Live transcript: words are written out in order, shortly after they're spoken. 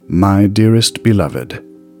My dearest beloved,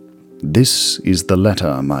 this is the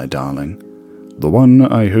letter, my darling, the one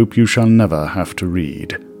I hope you shall never have to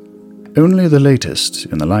read. Only the latest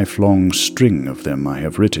in the lifelong string of them I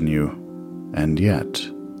have written you, and yet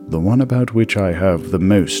the one about which I have the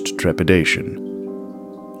most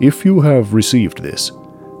trepidation. If you have received this,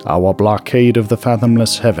 our blockade of the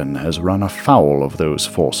fathomless heaven has run afoul of those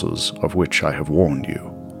forces of which I have warned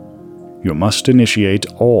you. You must initiate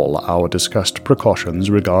all our discussed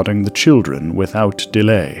precautions regarding the children without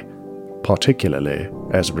delay, particularly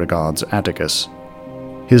as regards Atticus.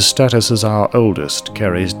 His status as our oldest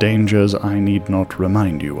carries dangers I need not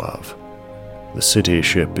remind you of. The city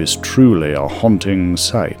ship is truly a haunting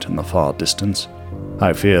sight in the far distance.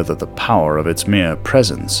 I fear that the power of its mere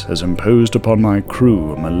presence has imposed upon my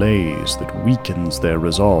crew a malaise that weakens their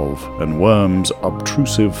resolve and worms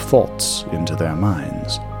obtrusive thoughts into their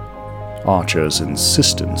minds. Archer's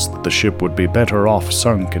insistence that the ship would be better off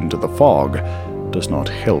sunk into the fog does not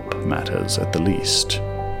help matters at the least.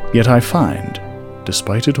 Yet I find,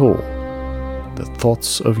 despite it all, that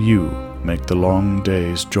thoughts of you make the long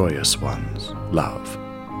days joyous ones, love.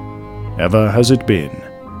 Ever has it been,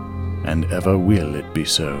 and ever will it be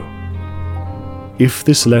so. If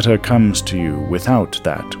this letter comes to you without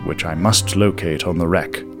that which I must locate on the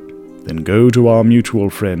wreck, then go to our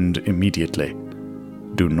mutual friend immediately.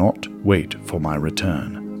 Do not wait for my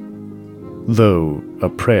return. Though a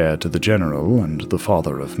prayer to the General and the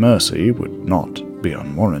Father of Mercy would not be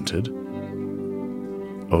unwarranted.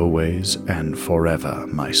 Always and forever,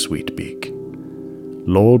 my sweet beak.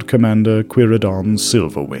 Lord Commander Quiridon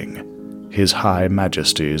Silverwing, His High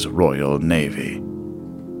Majesty's Royal Navy.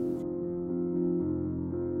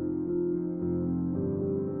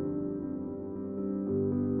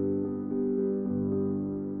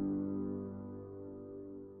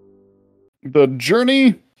 The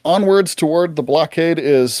journey onwards toward the blockade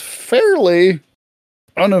is fairly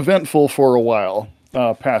uneventful for a while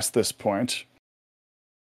past this point.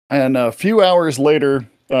 And a few hours later,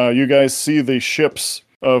 you guys see the ships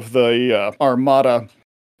of the Armada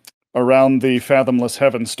around the fathomless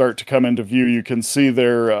heavens start to come into view. You can see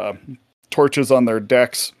their torches on their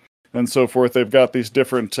decks and so forth. They've got these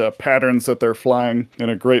different patterns that they're flying in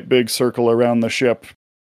a great big circle around the ship.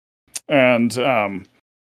 And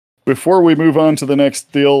before we move on to the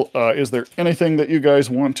next deal, is there anything that you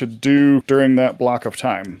guys want to do during that block of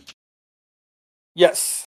time?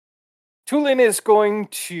 Yes. Tulin is going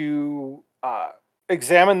to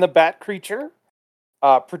examine the bat creature,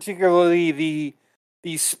 particularly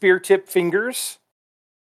the spear-tip fingers,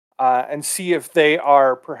 and see if they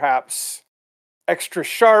are perhaps extra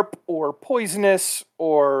sharp or poisonous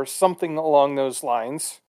or something along those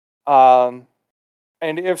lines.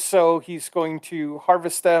 And if so, he's going to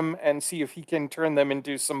harvest them and see if he can turn them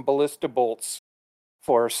into some ballista bolts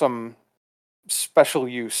for some special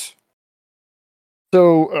use.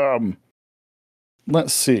 So,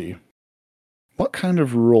 let's see. What kind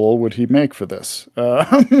of roll would he make for this?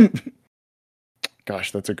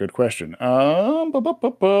 Gosh, that's a good question.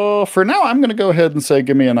 For now, I'm going to go ahead and say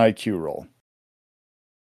give me an IQ roll.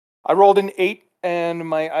 I rolled an 8, and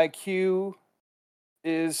my IQ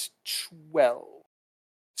is 12.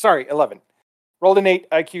 Sorry, 11. Rolled an 8,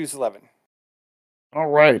 IQ is 11. All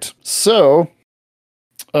right. So,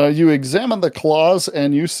 you examine the claws,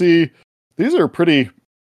 and you see these are pretty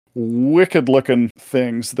wicked-looking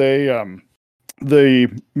things. They,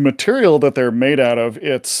 the material that they're made out of,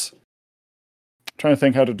 I'm trying to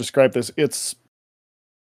think how to describe this. It's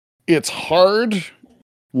hard,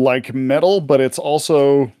 like metal, but it's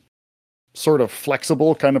also sort of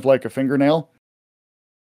flexible, kind of like a fingernail.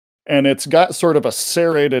 And it's got sort of a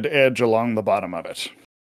serrated edge along the bottom of it.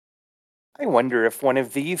 I wonder if one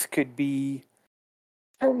of these could be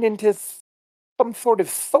turned into some sort of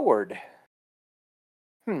sword.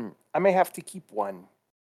 I may have to keep one.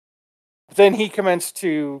 Then he commences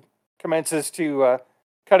to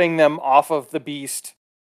cutting them off of the beast.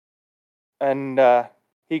 And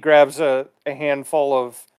he grabs a handful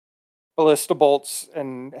of ballista bolts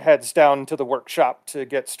and heads down to the workshop to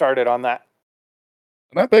get started on that.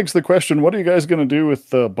 That begs the question, what are you guys going to do with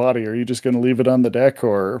the body? Are you just going to leave it on the deck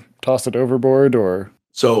or toss it overboard? Or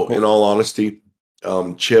So, in all honesty,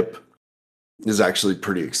 Chip is actually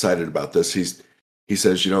pretty excited about this. He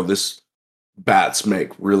says, this bats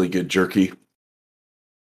make really good jerky.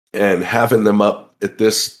 And having them up at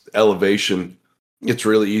this elevation, it's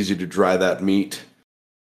really easy to dry that meat.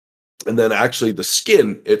 And then actually the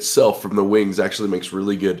skin itself from the wings actually makes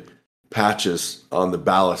really good patches on the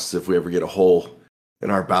ballasts if we ever get a hole in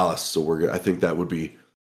our ballast. So I think that would be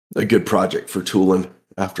a good project for Tulin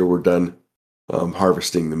after we're done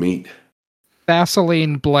harvesting the meat.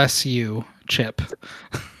 Vaseline bless you, Chip.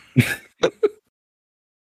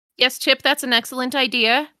 Yes, Chip, that's an excellent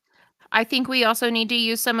idea. I think we also need to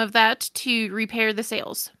use some of that to repair the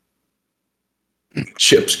sails.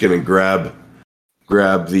 Chip's gonna grab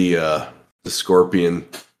the scorpion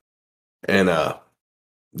and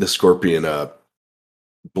the scorpion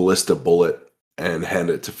ballista bullet and hand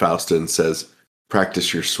it to Fausta and says,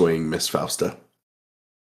 "Practice your swing, Miss Fausta."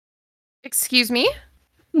 Excuse me?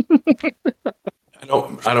 I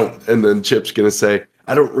don't. And then Chip's gonna say,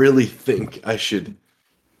 "I don't really think I should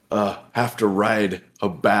have to ride a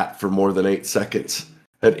bat for more than 8 seconds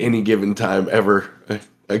at any given time ever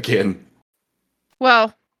again."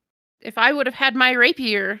 Well, if I would have had my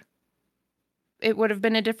rapier, it would have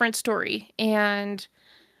been a different story. And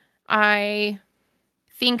I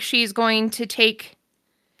think she's going to take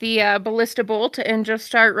the ballista bolt and just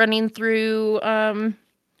start running through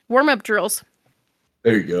warm-up drills.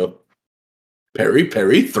 There you go. Parry,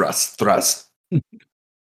 parry, thrust, thrust.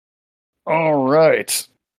 All right.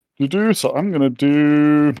 So I'm going to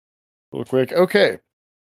do real quick. Okay.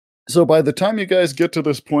 So by the time you guys get to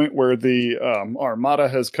this point where the armada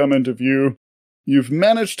has come into view, you've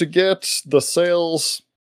managed to get the sails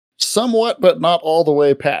somewhat, but not all the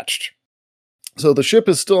way patched. So the ship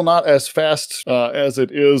is still not as fast as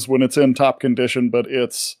it is when it's in top condition, but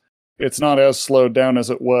it's not as slowed down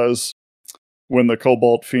as it was when the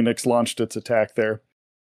Cobalt Phoenix launched its attack there.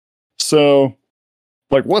 So,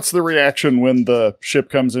 like, what's the reaction when the ship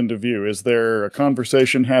comes into view? Is there a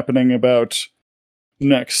conversation happening about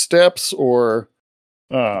next steps or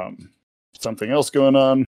something else going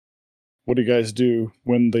on? What do you guys do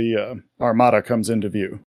when the armada comes into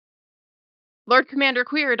view? Lord Commander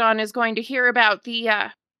Queeradon is going to hear about the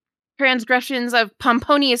transgressions of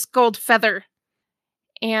Pomponius Goldfeather.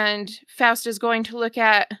 And Faust is going to look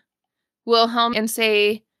at Wilhelm and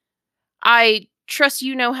say, I trust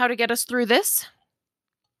you know how to get us through this?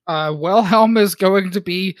 Wilhelm is going to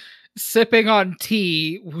be sipping on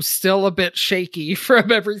tea, who's still a bit shaky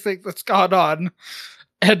from everything that's gone on,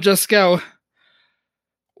 and just go,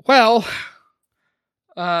 well,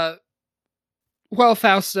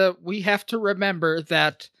 Fausta, we have to remember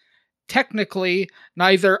that technically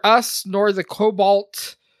neither us nor the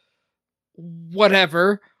Cobalt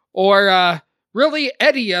whatever, or really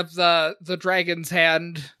any of the Dragon's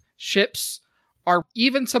Hand ships are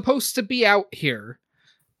even supposed to be out here.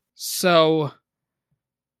 So,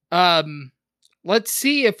 let's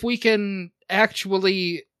see if we can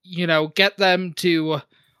actually, get them to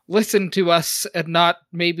listen to us and not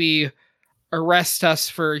maybe arrest us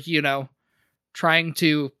for, trying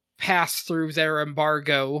to pass through their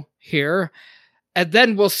embargo here. And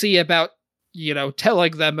then we'll see about,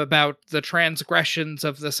 telling them about the transgressions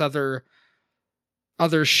of this other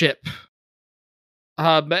ship.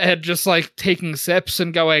 And just like taking sips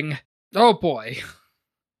and going, oh boy,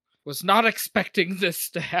 was not expecting this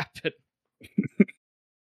to happen.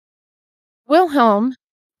 Wilhelm?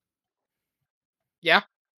 Yeah?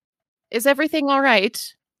 Is everything all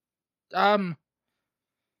right?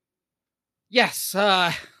 Yes,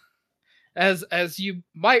 as you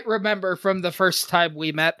might remember from the first time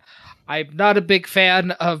we met, I'm not a big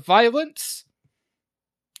fan of violence,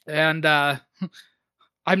 and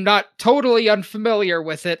I'm not totally unfamiliar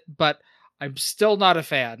with it, but I'm still not a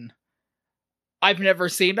fan. I've never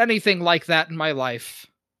seen anything like that in my life.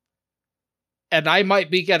 And I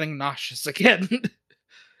might be getting nauseous again.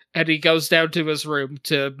 And he goes down to his room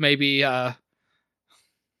to maybe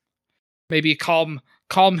calm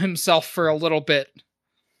himself for a little bit.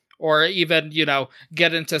 Or even,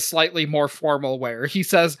 get into slightly more formal wear. He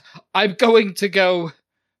says, I'm going to go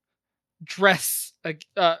dress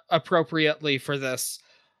appropriately for this.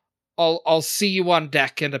 I'll see you on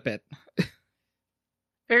deck in a bit.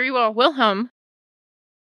 Very well. Wilhelm?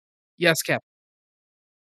 Yes, Cap.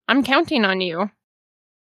 I'm counting on you.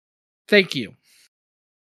 Thank you.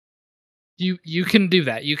 You can do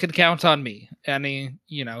that. You can count on me. And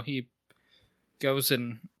he goes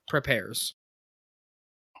and prepares.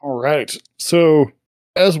 All right. So,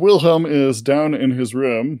 as Wilhelm is down in his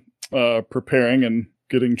room, preparing and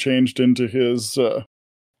getting changed into his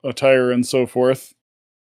attire and so forth,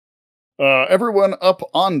 everyone up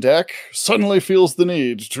on deck suddenly feels the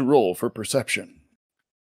need to roll for perception.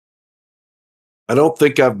 I don't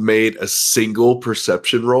think I've made a single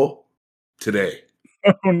perception roll today.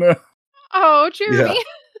 Oh, no. Oh, Jeremy.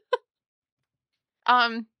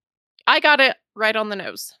 Yeah. I got it right on the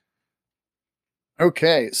nose.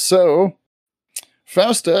 Okay, so,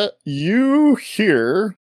 Fausta, you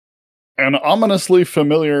hear an ominously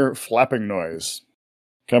familiar flapping noise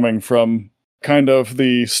coming from kind of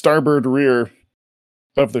the starboard rear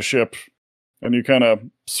of the ship And you kind of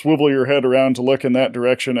swivel your head around to look in that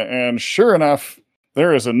direction, and sure enough,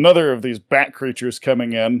 there is another of these bat creatures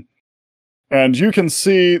coming in. And you can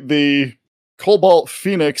see the Cobalt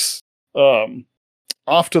Phoenix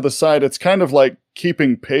off to the side. It's kind of like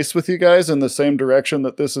keeping pace with you guys in the same direction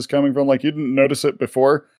that this is coming from. Like, you didn't notice it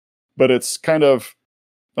before, but it's kind of...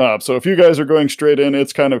 so if you guys are going straight in,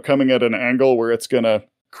 it's kind of coming at an angle where it's going to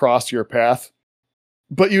cross your path.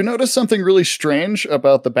 But you notice something really strange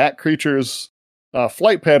about the bat creature's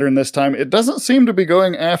flight pattern this time. It doesn't seem to be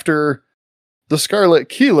going after the Scarlet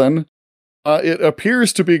Keelan. It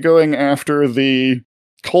appears to be going after the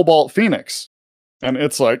Cobalt Phoenix. And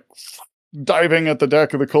it's like diving at the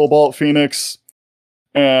deck of the Cobalt Phoenix.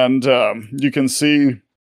 And you can see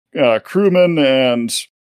crewmen and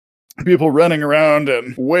people running around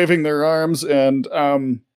and waving their arms. And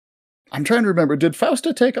I'm trying to remember, did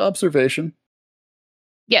Fauste take observation?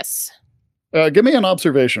 Yes. Give me an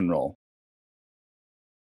observation roll.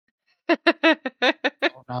 Oh,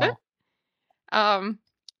 no.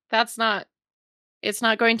 It's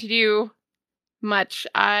not going to do much.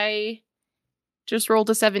 I just rolled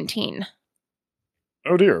a 17.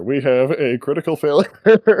 Oh dear, we have a critical failure.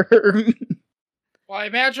 Well, I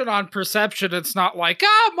imagine on perception, it's not like,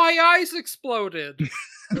 my eyes exploded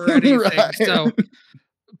or anything. Right. So,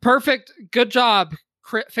 perfect. Good job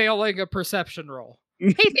failing a perception roll.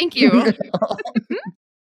 Hey, thank you.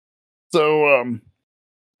 So,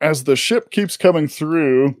 as the ship keeps coming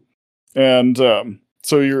through, and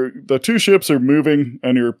so the two ships are moving,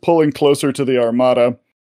 and you're pulling closer to the Armada,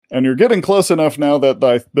 and you're getting close enough now that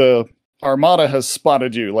the Armada has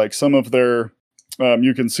spotted you. Like, some of their,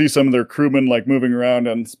 you can see some of their crewmen like moving around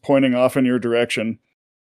and pointing off in your direction.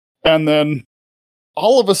 And then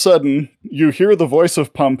all of a sudden, you hear the voice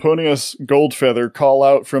of Pomponius Goldfeather call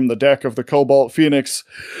out from the deck of the Cobalt Phoenix,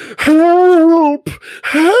 "Help!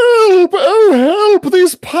 Help! Oh, help!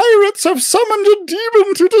 These pirates have summoned a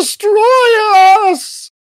demon to destroy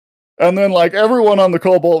us!" And then, like, everyone on the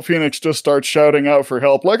Cobalt Phoenix just starts shouting out for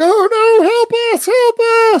help, like, "Oh no, help us! Help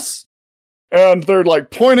us!" And they're,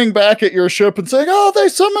 like, pointing back at your ship and saying, "Oh, they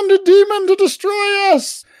summoned a demon to destroy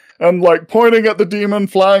us!" And, like, pointing at the demon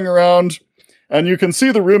flying around. And you can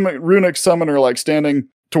see the runic summoner, like, standing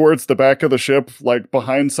towards the back of the ship, like,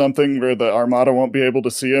 behind something where the Armada won't be able to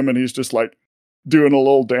see him, and he's just, like, doing a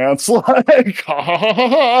little dance, like, ha ha ha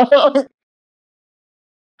ha ha.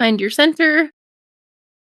 Find your center.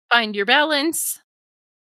 Find your balance.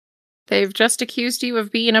 They've just accused you of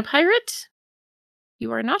being a pirate.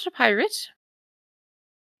 You are not a pirate.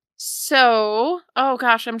 So, oh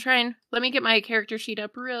gosh, let me get my character sheet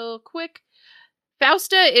up real quick.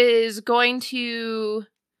 Fauste is going to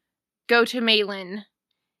go to Malin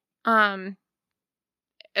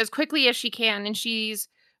as quickly as she can, and she's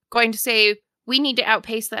going to say, "We need to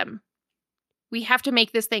outpace them. We have to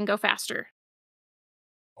make this thing go faster."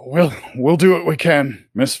 We'll do what we can,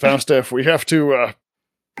 Miss Fauste. If we have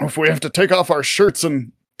to take off our shirts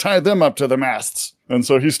and tie them up to the masts. And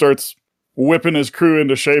so he starts whipping his crew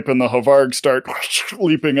into shape, and the Havarg start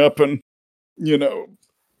leaping up, and, you know,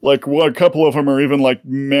 like, a couple of them are even, like,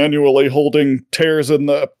 manually holding tears in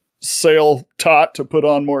the sail taut to put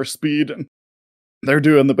on more speed, and they're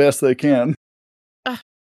doing the best they can.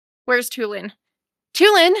 Where's Tulin?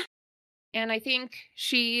 Tulin! And I think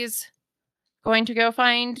she's going to go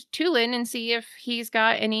find Tulin and see if he's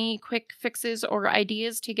got any quick fixes or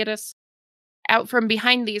ideas to get us out from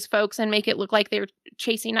behind these folks and make it look like they're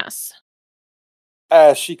chasing us.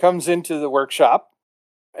 As she comes into the workshop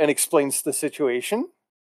and explains the situation,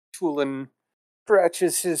 Tulin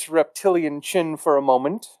stretches his reptilian chin for a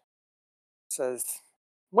moment, says,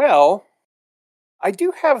 "Well, I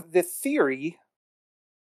do have the theory,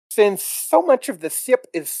 since so much of the ship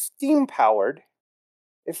is steam-powered,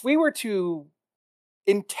 if we were to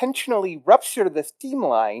intentionally rupture the steam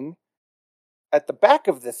line at the back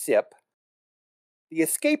of the ship, the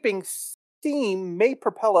escaping steam may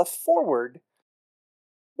propel us forward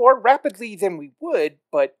more rapidly than we would,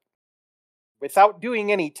 but without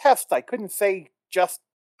doing any tests, I couldn't say just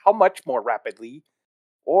how much more rapidly,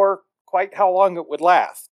 or quite how long it would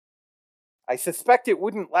last. I suspect it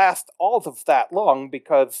wouldn't last all of that long,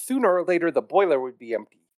 because sooner or later the boiler would be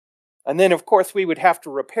empty. And then, of course, we would have to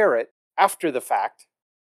repair it after the fact."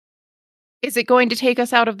 Is it going to take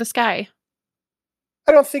us out of the sky?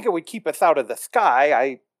 I don't think it would keep us out of the sky.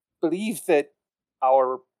 I believe that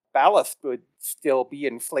our ballast would still be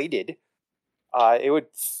inflated.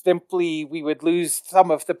 We would lose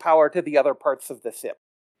some of the power to the other parts of the ship.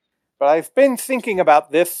 But I've been thinking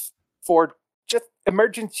about this for just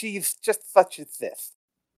emergencies just such as this,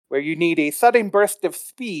 where you need a sudden burst of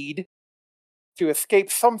speed to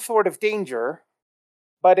escape some sort of danger,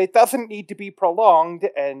 but it doesn't need to be prolonged,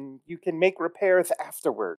 and you can make repairs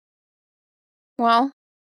afterward. Well,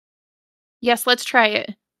 yes, let's try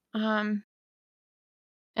it. And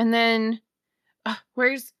then,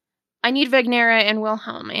 I need Vegnera and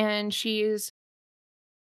Wilhelm, and she's...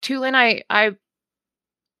 Tulin, I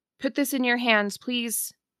put this in your hands.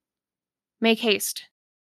 Please make haste.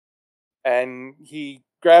 And he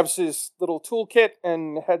grabs his little toolkit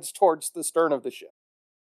and heads towards the stern of the ship.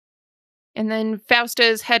 And then Fauste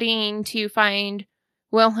is heading to find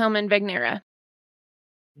Wilhelm and Vegnera.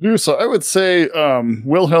 So I would say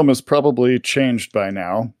Wilhelm is probably changed by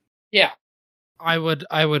now. Yeah, I would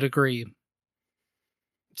agree.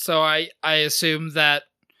 So I assume that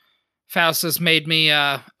Faust has made me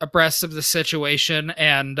abreast of the situation,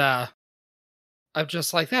 and I'm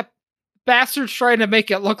just like, that bastard's trying to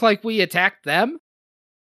make it look like we attacked them?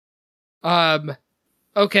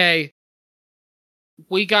 Okay.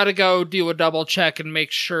 We gotta go do a double check and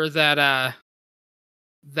make sure that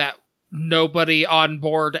that nobody on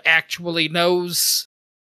board actually knows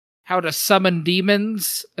how to summon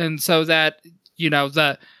demons, and so that,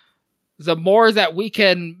 the more that we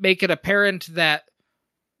can make it apparent that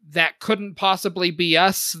couldn't possibly be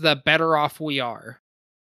us, the better off we are.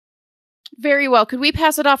 Very well. Could we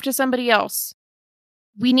pass it off to somebody else?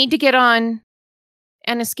 We need to get on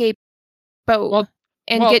an escape boat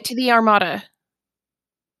and get to the Armada.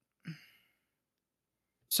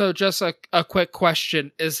 So just a quick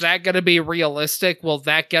question. Is that going to be realistic? Will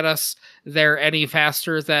that get us there any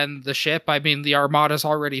faster than the ship? I mean, the Armada's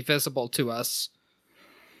already visible to us.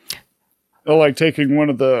 Oh, like taking one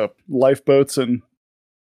of the lifeboats and...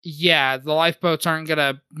 Yeah, the lifeboats aren't going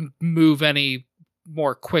to move any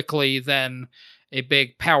more quickly than a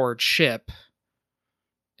big powered ship.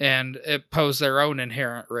 And it pose their own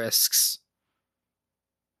inherent risks.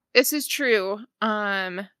 This is true.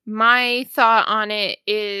 My thought on it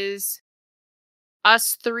is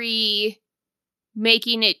us three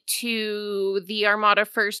making it to the Armada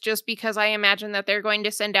first, just because I imagine that they're going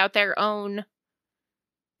to send out their own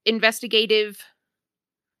investigative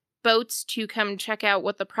boats to come check out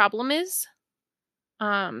what the problem is.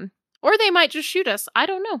 Or they might just shoot us. I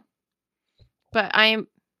don't know. But I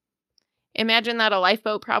imagine that a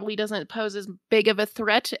lifeboat probably doesn't pose as big of a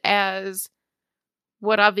threat as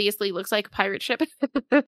what obviously looks like a pirate ship.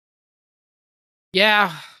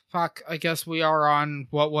 Yeah, fuck, I guess we are on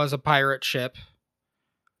what was a pirate ship.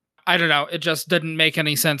 I don't know, it just didn't make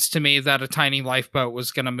any sense to me that a tiny lifeboat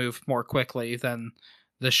was going to move more quickly than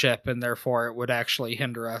the ship, and therefore it would actually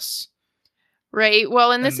hinder us. Right,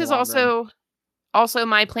 well, and this is also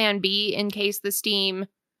my plan B in case the steam,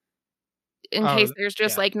 in case there's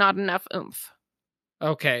just not enough oomph.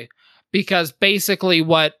 Okay, because basically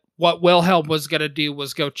what Wilhelm was going to do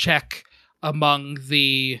was go check among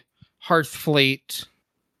the Hearthfleet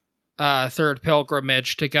third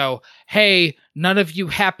pilgrimage to go, hey, none of you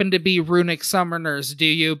happen to be runic summoners, do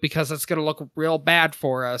you? Because it's going to look real bad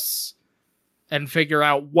for us. And figure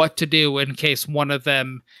out what to do in case one of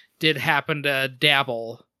them did happen to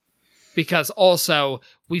dabble. Because also,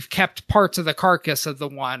 we've kept parts of the carcass of the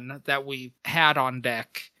one that we had on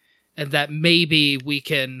deck. And that maybe we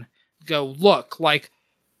can go look. Like,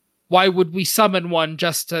 why would we summon one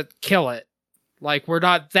just to kill it? Like, we're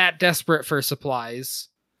not that desperate for supplies.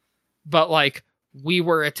 But, like, we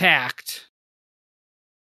were attacked.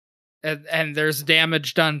 And there's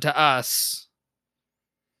damage done to us.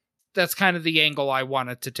 That's kind of the angle I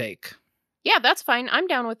wanted to take. Yeah, that's fine. I'm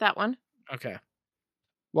down with that one. Okay.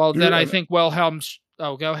 Well, then I think Wilhelm's...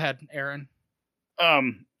 Oh, go ahead, Aaron.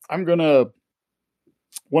 I'm gonna...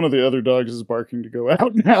 One of the other dogs is barking to go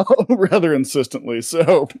out now, rather insistently,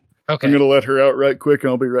 so... Okay. I'm gonna let her out right quick, and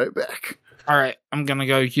I'll be right back. Alright, I'm gonna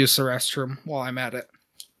go use the restroom while I'm at it.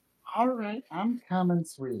 Alright, I'm coming,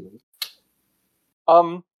 sweetie.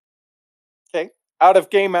 Okay. Out of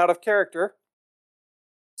game, out of character.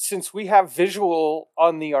 Since we have visual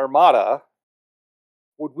on the Armada,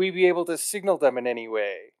 would we be able to signal them in any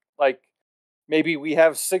way? Like, maybe we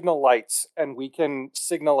have signal lights and we can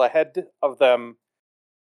signal ahead of them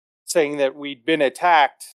saying that we'd been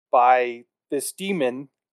attacked by this demon.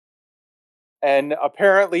 And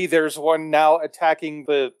apparently there's one now attacking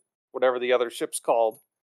the, whatever the other ship's called.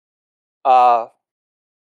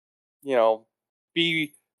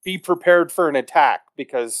 Be prepared for an attack,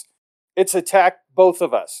 because it's attacked both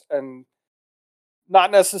of us, and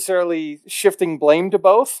not necessarily shifting blame to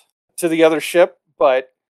the other ship, but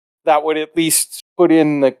that would at least put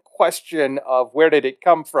in the question of where did it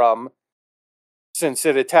come from, since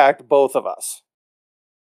it attacked both of us.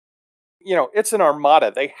 it's an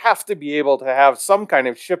armada. They have to be able to have some kind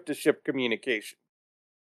of ship-to-ship communication.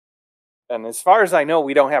 And as far as I know,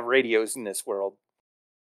 we don't have radios in this world.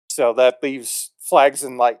 So that leaves flags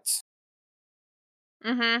and lights.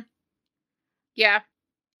 Mm-hmm. Yeah.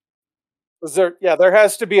 There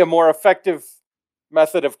has to be a more effective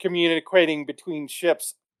method of communicating between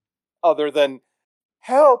ships other than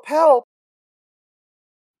help, help.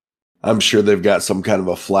 I'm sure they've got some kind of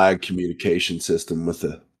a flag communication system with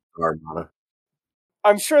the Armada.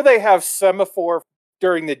 I'm sure they have semaphore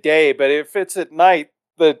during the day, but if it's at night,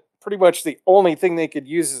 pretty much the only thing they could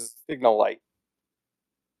use is signal light.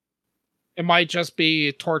 It might just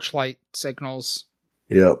be torchlight signals.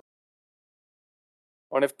 Yep.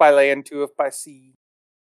 1 if by land, 2 if by sea,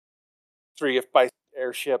 3 if by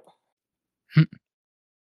airship,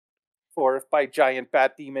 4 if by giant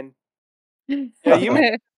bat demon. Yeah,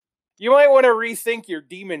 you might want to rethink your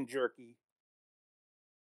demon jerky.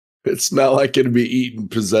 It's not like it'd be eating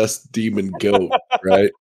possessed demon goat,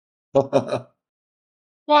 right? Well,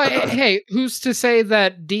 hey, who's to say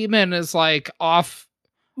that demon is like off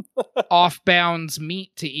bounds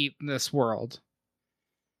meat to eat in this world?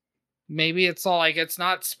 Maybe it's all like it's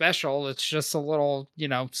not special, it's just a little,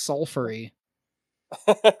 sulfury.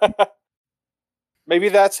 Maybe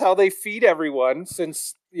that's how they feed everyone,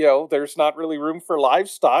 since, there's not really room for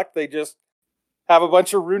livestock. They just have a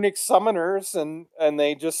bunch of runic summoners and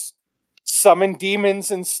they just summon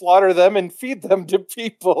demons and slaughter them and feed them to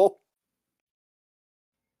people.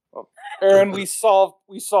 Well, Aaron, we solved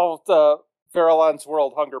Verilon's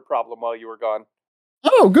world hunger problem while you were gone.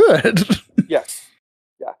 Oh, good. Yes.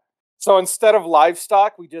 Yeah. So instead of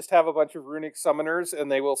livestock, we just have a bunch of runic summoners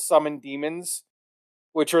and they will summon demons,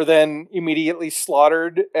 which are then immediately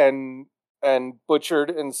slaughtered and butchered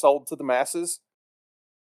and sold to the masses.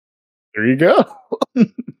 There you go.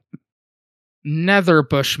 Nether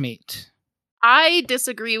bushmeat. I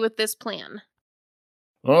disagree with this plan.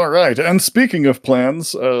 All right. And speaking of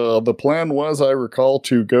plans, the plan was, I recall,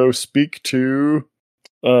 to go speak to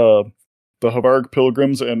the Havarg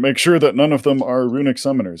pilgrims and make sure that none of them are runic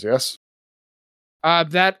summoners, yes?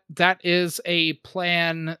 That is a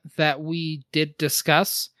plan that we did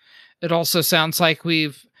discuss. It also sounds like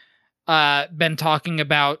we've been talking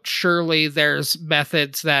about, surely there's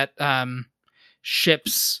methods that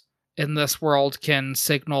ships in this world can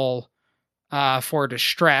signal for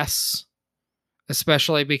distress,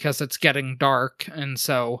 especially because it's getting dark, and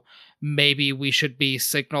so maybe we should be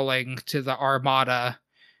signaling to the Armada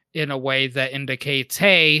in a way that indicates,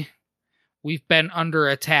 hey, we've been under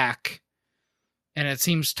attack, and it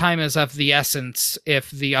seems time is of the essence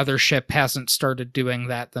if the other ship hasn't started doing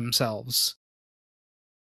that themselves.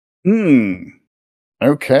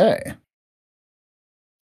 Okay.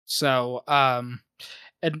 So,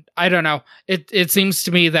 and I don't know, it seems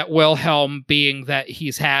to me that Wilhelm, being that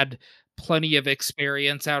he's had plenty of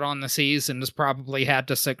experience out on the seas and has probably had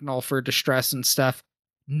to signal for distress and stuff,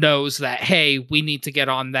 knows that, hey, we need to get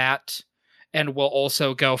on that, and will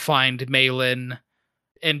also go find Malin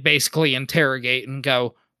and basically interrogate and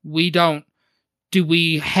go, do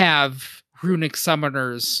we have runic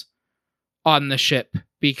summoners on the ship?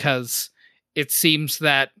 Because it seems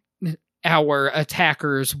that our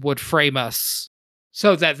attackers would frame us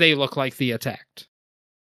so that they look like the attacked.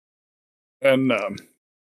 And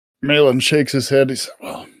Malin shakes his head. He said,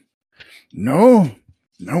 well, no,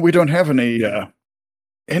 we don't have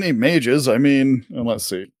any mages. I mean, and let's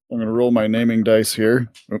see. I'm going to roll my naming dice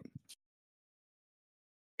here. Oh.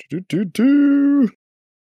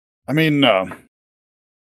 I mean,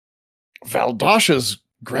 Valdasha's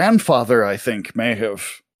grandfather, I think, may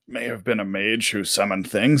have been a mage who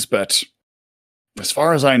summoned things, but as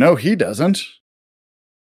far as I know, he doesn't.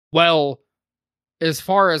 Well, as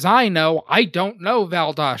far as I know, I don't know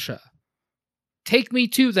Valdasha. Take me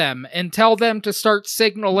to them and tell them to start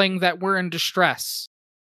signaling that we're in distress.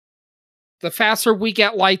 The faster we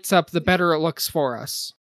get lights up, the better it looks for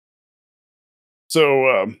us.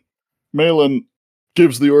 So, Malin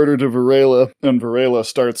gives the order to Varela, and Varela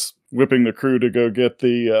starts whipping the crew to go get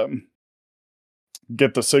the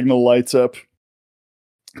signal lights up.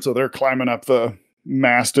 So they're climbing up the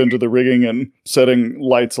mast into the rigging and setting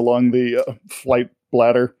lights along the flight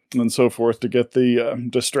bladder and so forth to get the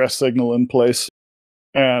distress signal in place.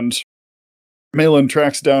 And Malin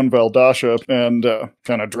tracks down Valdasha and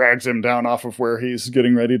kind of drags him down off of where he's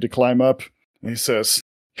getting ready to climb up. And he says,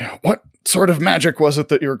 what sort of magic was it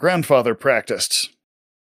that your grandfather practiced?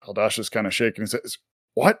 Valdasha's kind of shaking and says,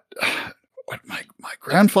 What my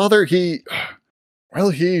grandfather, he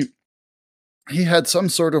had some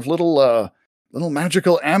sort of little little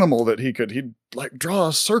magical animal that he'd like draw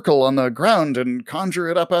a circle on the ground and conjure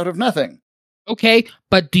it up out of nothing. Okay,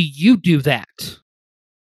 but do you do that?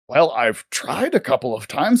 Well, I've tried a couple of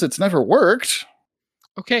times. It's never worked.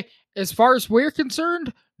 Okay, as far as we're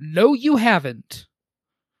concerned, no, you haven't.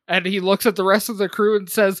 And he looks at the rest of the crew and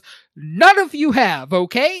says, none of you have,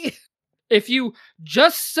 okay? If you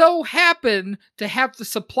just so happen to have the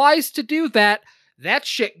supplies to do that, that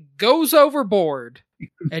shit goes overboard.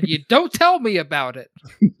 And you don't tell me about it.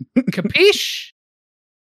 Capiche?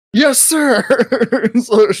 Yes, sir.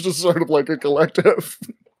 So it's just sort of like a collective.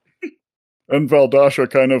 And Valdasha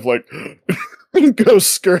kind of like goes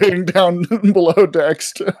scurrying down below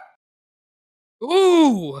decks.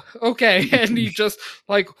 Ooh, okay. And he just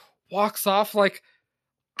like walks off like,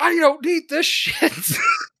 I don't need this shit.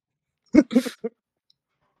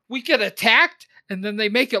 We get attacked, and then they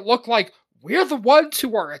make it look like we're the ones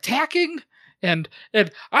who are attacking, and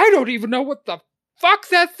I don't even know what the fuck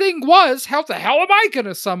that thing was. How the hell am I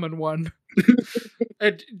gonna summon one?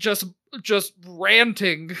 And just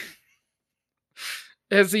ranting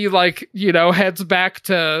as he heads back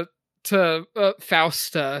to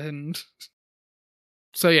Fauste, and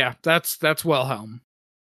so yeah, that's Wilhelm.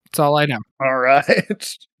 That's all I know. All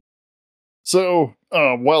right. So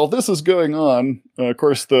while this is going on, of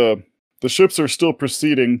course the ships are still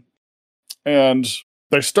proceeding, and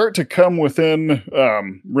they start to come within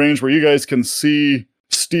range where you guys can see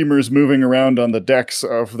steamers moving around on the decks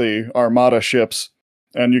of the Armada ships,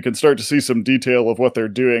 and you can start to see some detail of what they're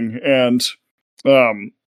doing. And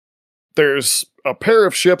there's a pair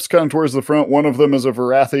of ships coming towards the front. One of them is a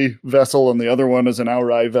Varathi vessel, and the other one is an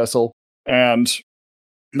Aurai vessel. And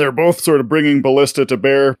they're both sort of bringing ballista to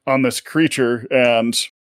bear on this creature, and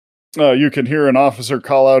you can hear an officer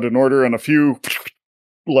call out an order, and a few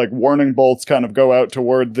like warning bolts kind of go out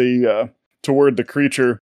toward the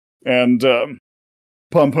creature, and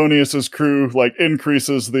Pomponius's crew like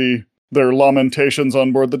increases their lamentations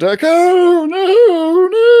on board the deck. Oh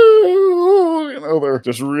no! They're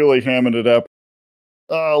just really hamming it up.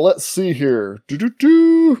 Let's see here.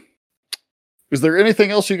 Is there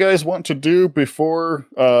anything else you guys want to do before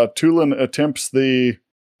Tulin attempts the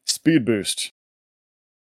speed boost?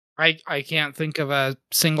 I can't think of a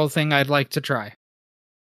single thing I'd like to try.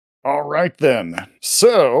 All right, then.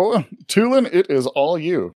 So, Tulin, it is all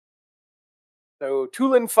you. So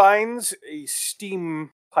Tulin finds a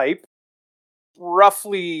steam pipe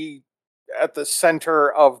roughly at the center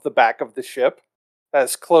of the back of the ship,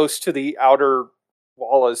 as close to the outer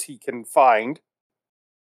wall as he can find.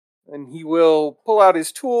 And he will pull out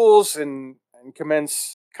his tools and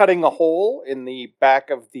commence cutting a hole in the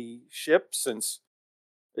back of the ship, since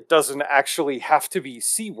it doesn't actually have to be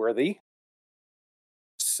seaworthy.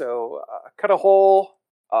 So cut a hole.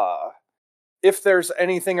 If there's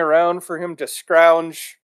anything around for him to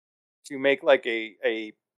scrounge to make like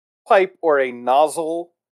a pipe or a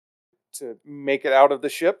nozzle to make it out of the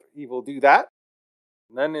ship, he will do that.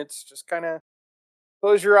 And then it's just kind of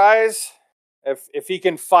close your eyes. If he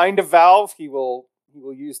can find a valve, he will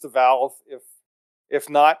use the valve. If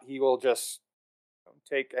not, he will just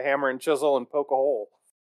take a hammer and chisel and poke a hole.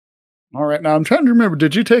 All right, now I'm trying to remember,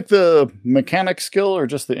 did you take the mechanic skill or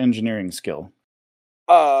just the engineering skill?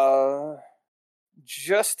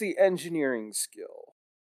 Just the engineering skill.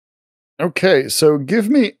 Okay, so give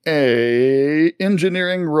me a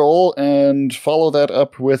engineering roll and follow that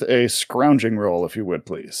up with a scrounging roll, if you would,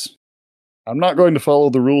 please. I'm not going to follow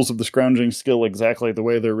the rules of the scrounging skill exactly the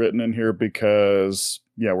way they're written in here because,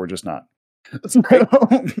 yeah, we're just not.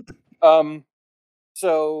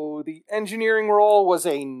 So the engineering roll was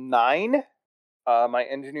a 9. My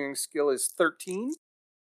engineering skill is 13.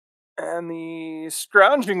 And the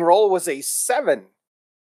scrounging roll was a 7.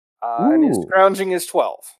 And his scrounging is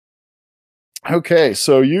 12. Okay,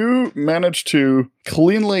 so you managed to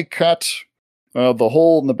cleanly cut the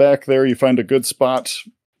hole in the back there. You find a good spot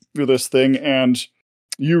for this thing, and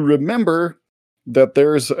you remember that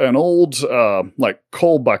there's an old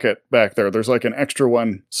coal bucket back there. There's like an extra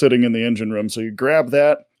one sitting in the engine room. So you grab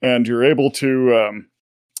that, and you're able to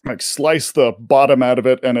slice the bottom out of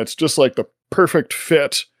it, and it's just like the perfect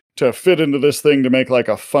fit to fit into this thing to make like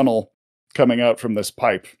a funnel coming out from this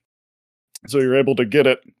pipe. So you're able to get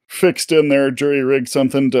it fixed in there, jury rig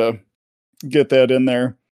something to get that in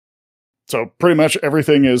there. So pretty much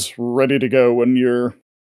everything is ready to go when you're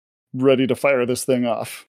ready to fire this thing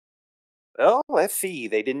off. Well, let's see.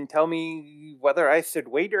 They didn't tell me whether I should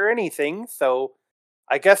wait or anything, so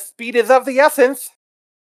I guess speed is of the essence.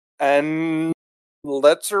 And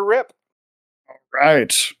let's her rip. All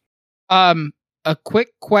right. A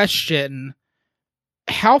quick question.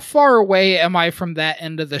 how far away am I from that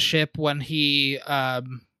end of the ship when he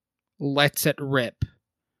lets it rip?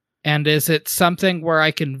 And is it something where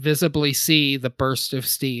I can visibly see the burst of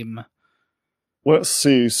steam? Let's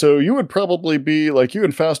see. So you would probably be like, you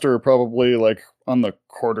and Fauste are probably like on the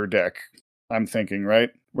quarter deck, I'm thinking, right?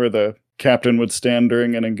 Where the captain would stand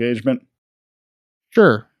during an engagement.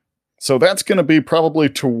 Sure. So that's going to be probably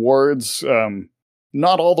towards,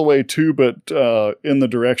 not all the way to, but in the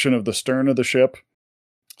direction of the stern of the ship.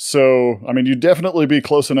 So, I mean, you'd definitely be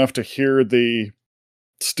close enough to hear the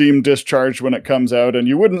steam discharge when it comes out, and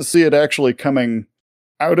you wouldn't see it actually coming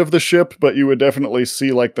out of the ship, but you would definitely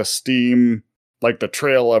see like the steam, like the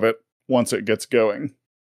trail of it once it gets going.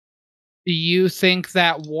 Do you think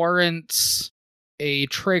that warrants a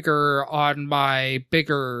trigger on my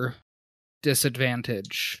bigger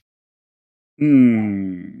disadvantage?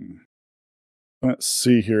 Let's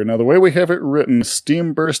see here. Now, the way we have it written,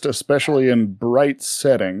 steam burst, especially in bright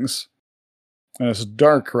settings, and it's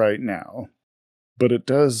dark right now, but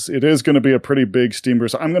it is going to be a pretty big steam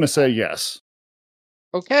burst. I'm going to say yes.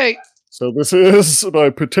 Okay. So this is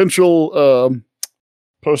my potential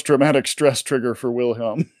post-traumatic stress trigger for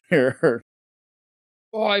Wilhelm here.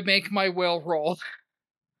 Oh, I make my will roll.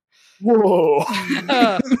 Whoa.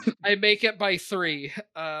 I make it by 3.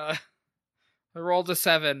 I rolled a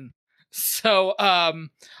 7. So,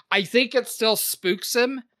 I think it still spooks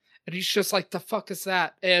him, and he's just like, the fuck is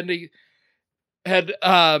that?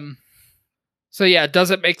 So yeah,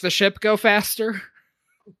 does it make the ship go faster?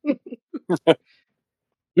 I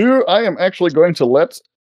am actually going to let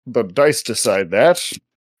the dice decide that.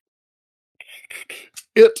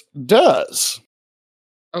 It does.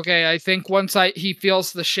 Okay, I think once he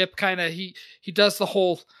feels the ship kind of, he does the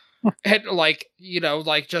whole head, like,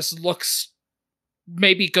 like just looks,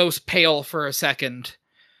 maybe goes pale for a second,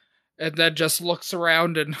 and then just looks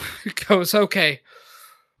around and goes, okay.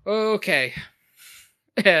 And,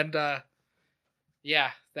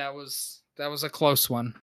 yeah, that was a close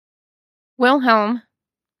one. Wilhelm,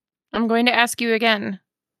 I'm going to ask you again.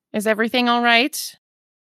 Is everything all right?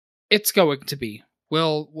 It's going to be.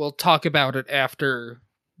 We'll talk about it after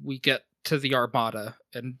we get to the Armada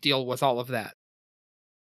and deal with all of that.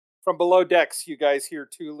 From below decks, you guys hear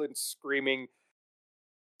Tulin screaming,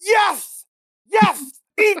 "Yes! Yes!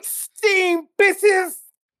 Eat steam, bitches!"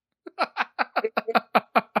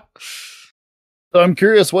 I'm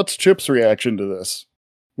curious, what's Chip's reaction to this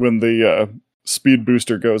when the speed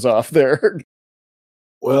booster goes off there?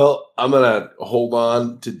 Well, I'm going to hold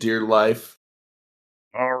on to dear life.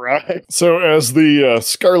 All right. So as the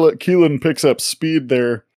Scarlet Keelan picks up speed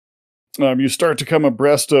there, you start to come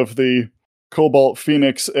abreast of the Cobalt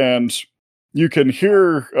Phoenix, and you can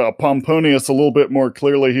hear Pomponius a little bit more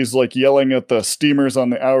clearly. He's like yelling at the steamers on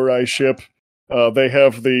the Aurai ship. They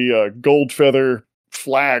have the gold feather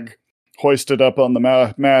flag hoisted up on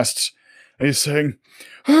the masts. And he's saying,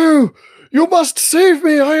 "Oh, you must save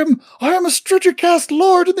me! I am a Strigicast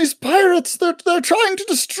lord, and these pirates, they're trying to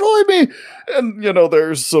destroy me!" And,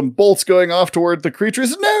 there's some bolts going off toward the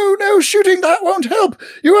creatures. No, shooting, that won't help!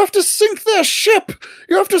 You have to sink their ship!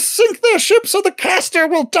 You have to sink their ship so the caster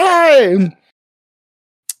will die!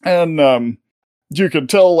 And, you can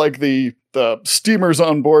tell, like, the steamers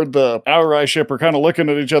on board the Aurai ship are kind of looking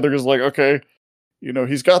at each other, because, like, okay,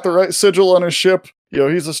 he's got the right sigil on his ship.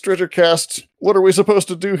 He's a Strigicast. What are we supposed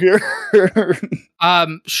to do here?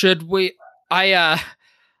 Should we... I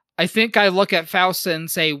think I look at Fauste and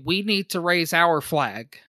say, we need to raise our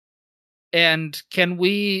flag. And can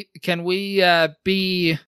we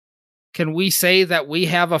say that we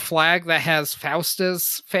have a flag that has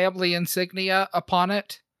Fauste's family insignia upon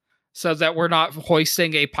it? So that we're not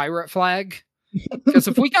hoisting a pirate flag? Because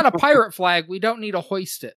if we got a pirate flag, we don't need to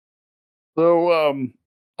hoist it. So,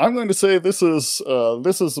 I'm going to say this is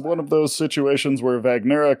one of those situations where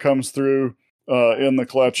Wagnera comes through in the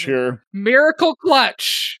clutch here. Miracle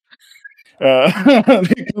clutch!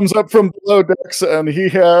 He comes up from below decks, and he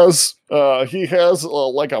has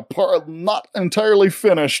like a not entirely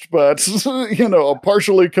finished, but a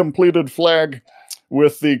partially completed flag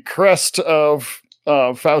with the crest of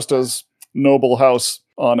Fausta's noble house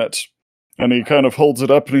on it. And he kind of holds it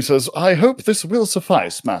up and he says, "I hope this will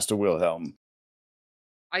suffice, Master Wilhelm."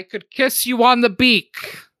 I could kiss you on the beak,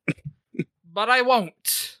 but I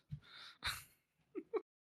won't.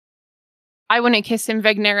 I wouldn't kiss him,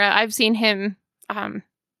 Wagnera. I've seen him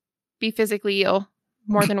be physically ill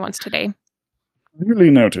more than once today. Really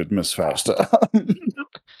noted, Miss Fausta.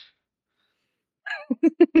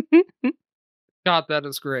 God, that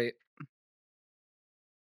is great.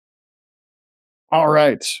 All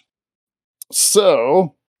right.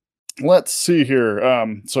 So, let's see here.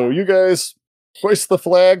 So you guys hoist the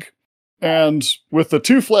flag. And with the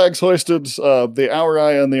two flags hoisted, the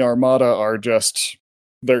Auri and the Armada are just,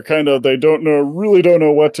 they really don't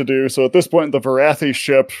know what to do. So at this point, the Varathi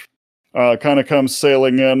ship kind of comes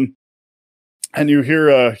sailing in, and you hear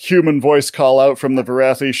a human voice call out from the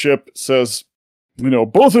Varathi ship. It says,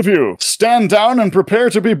 both of you, stand down and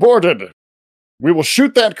prepare to be boarded. We will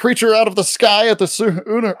shoot that creature out of the sky at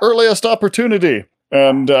the earliest opportunity.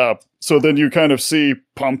 And so then you kind of see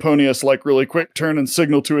Pomponius, really quick, turn and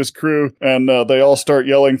signal to his crew, and they all start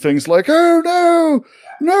yelling things like, "Oh,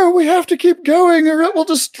 no, we have to keep going or it will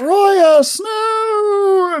destroy us,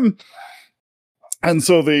 no!" And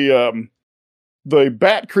so the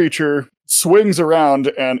bat creature swings around,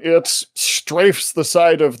 and it strafes the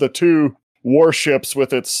side of the two warships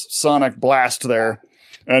with its sonic blast there.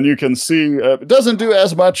 And you can see, it doesn't do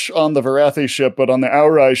as much on the Varathi ship, but on the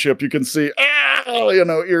Auri ship, you can see,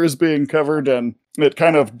 ears being covered, and it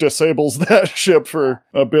kind of disables that ship for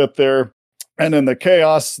a bit there. And in the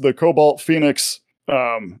chaos, the Cobalt Phoenix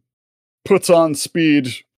puts on speed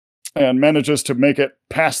and manages to make it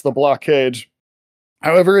past the blockade.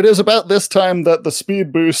 However, it is about this time that the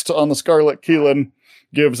speed boost on the Scarlet Keelan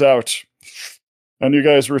gives out. And you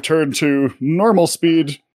guys return to normal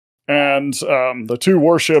speed, and the two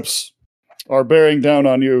warships are bearing down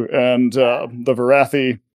on you, and the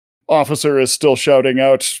Varathi officer is still shouting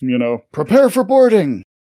out, prepare for boarding.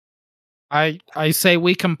 I say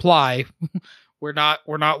we comply. We're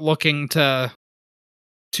not looking to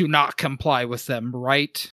not comply with them,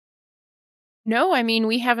 right? No, I mean,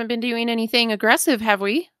 we haven't been doing anything aggressive, have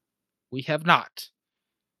we? We have not.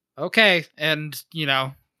 Okay, and,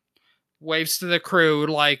 waves to the crew,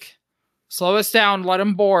 slow us down, let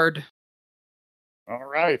them board. All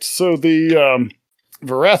right, so the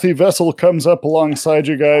Varathi vessel comes up alongside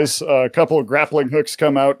you guys. A couple of grappling hooks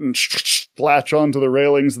come out and latch onto the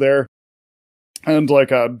railings there. And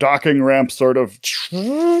a docking ramp sort of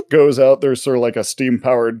goes out. There's sort of a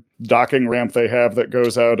steam-powered docking ramp they have that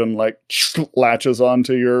goes out and latches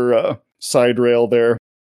onto your side rail there.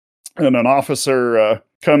 And an officer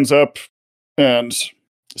comes up and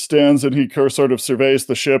stands, and he sort of surveys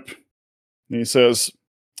the ship. And he says,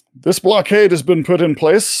 "This blockade has been put in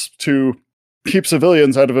place to keep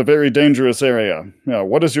civilians out of a very dangerous area. Now,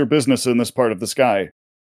 what is your business in this part of the sky?"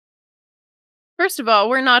 First of all,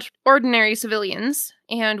 we're not ordinary civilians,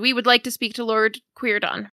 and we would like to speak to Lord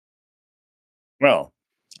Queerdon. Well,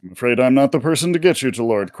 I'm afraid I'm not the person to get you to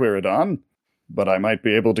Lord Queerdon, but I might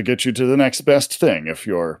be able to get you to the next best thing if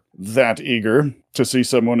you're that eager to see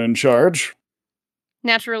someone in charge.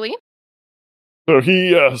 Naturally. So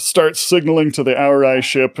he starts signaling to the Auri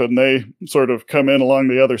ship, and they sort of come in along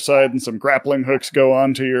the other side, and some grappling hooks go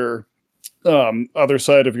onto your other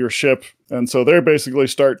side of your ship. And so they basically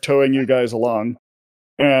start towing you guys along.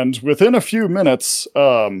 And within a few minutes,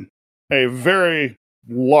 a very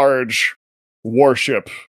large warship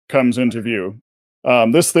comes into view.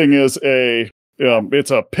 This thing is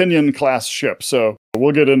it's a Pinion-class ship, so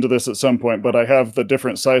we'll get into this at some point, but I have the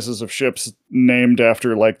different sizes of ships named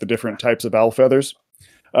after, the different types of owl feathers.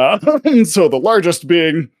 So the largest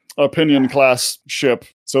being a Pinion-class ship.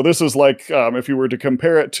 So this is if you were to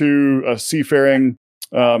compare it to a seafaring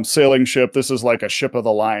sailing ship, this is like a ship of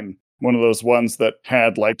the line. One of those ones that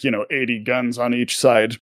had 80 guns on each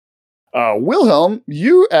side. Wilhelm,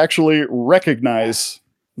 you actually recognize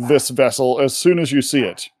this vessel as soon as you see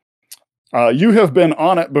it. You have been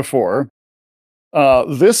on it before.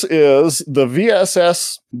 This is the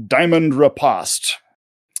VSS Diamond Riposte.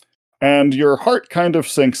 And your heart kind of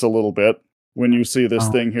sinks a little bit when you see this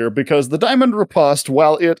thing here, because the Diamond Riposte,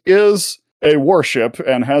 while it is a warship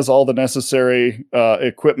and has all the necessary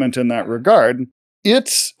equipment in that regard,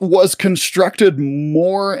 it was constructed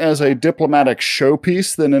more as a diplomatic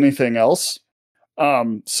showpiece than anything else.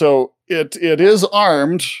 So it is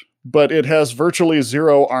armed, but it has virtually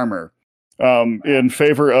zero armor in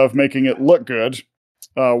favor of making it look good,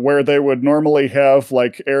 where they would normally have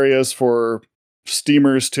areas for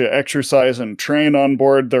steamers to exercise and train on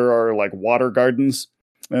board. There are water gardens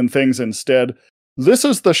and things instead. This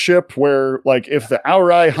is the ship where if the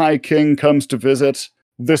Auri High King comes to visit,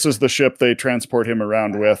 this is the ship they transport him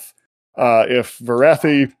around with. If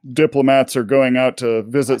Varathi diplomats are going out to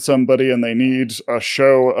visit somebody and they need a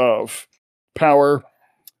show of power,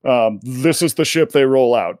 this is the ship they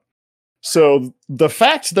roll out. So the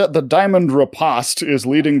fact that the Diamond Riposte is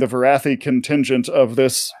leading the Varathi contingent of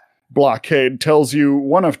this blockade tells you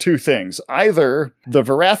one of two things. Either the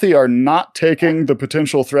Varathi are not taking the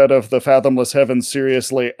potential threat of the Fathomless Heavens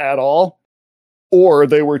seriously at all, or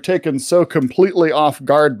they were taken so completely off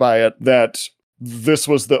guard by it that this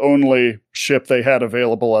was the only ship they had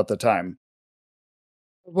available at the time.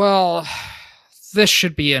 Well, this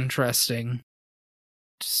should be interesting.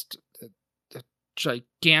 Just a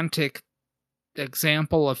gigantic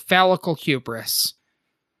example of phallical hubris.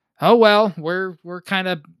 Oh well, we're kind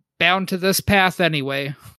of bound to this path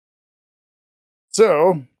anyway.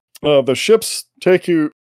 So, the ships take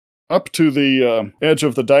you up to the edge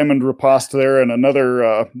of the diamond riposte there, and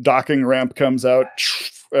another docking ramp comes out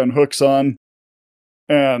and hooks on.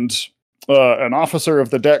 And an officer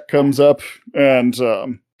of the deck comes up, and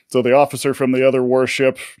so the officer from the other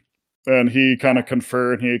warship, and he kind of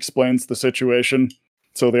confer, and he explains the situation.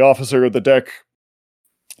 So the officer of the deck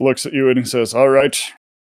looks at you and he says, "All right,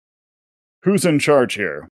 who's in charge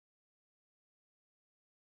here?"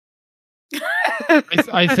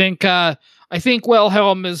 I think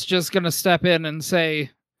Wilhelm is just going to step in and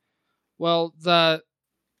say, "Well, the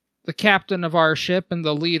captain of our ship and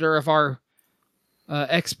the leader of our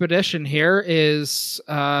expedition here is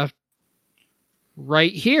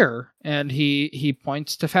right here," and he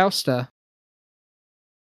points to Fauste.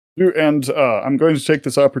 And I'm going to take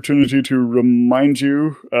this opportunity to remind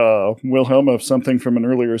you, Wilhelm, of something from an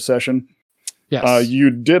earlier session. Yes. You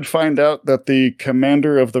did find out that the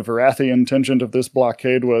commander of the Varathian contingent of this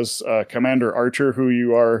blockade was Commander Archer, who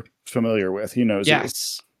you are familiar with. He knows you.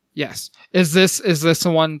 Yes. Is this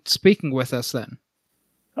the one speaking with us then?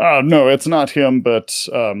 No, it's not him, but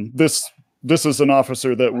this is an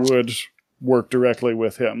officer that would work directly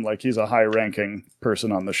with him. Like, he's a high-ranking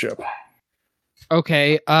person on the ship.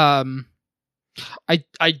 Okay. I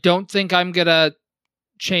don't think I'm gonna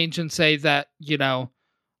change and say that,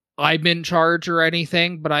 I'm in charge or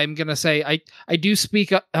anything, but I'm gonna say I do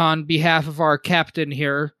speak on behalf of our captain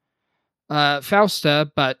here,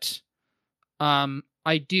 Fauste, but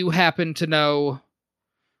I do happen to know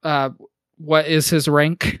what is his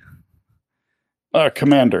rank?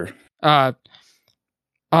 Commander. I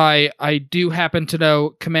do happen to know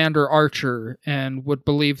Commander Archer and would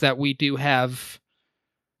believe that we do have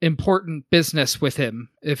important business with him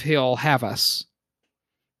if he'll have us.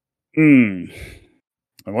 And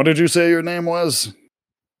what did you say your name was?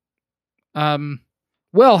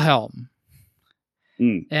 Wilhelm.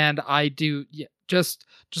 And I do just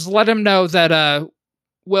let him know that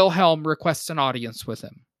Wilhelm requests an audience with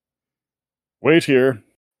him. Wait here.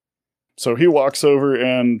 So he walks over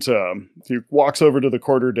and to the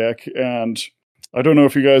quarterdeck, and I don't know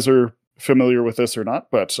if you guys are familiar with this or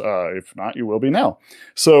not, but if not, you will be now.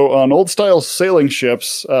 So on old-style sailing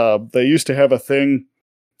ships, they used to have a thing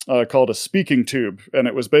called a speaking tube, and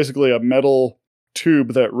it was basically a metal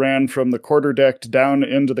tube that ran from the quarterdeck down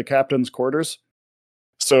into the captain's quarters.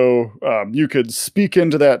 So you could speak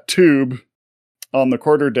into that tube on the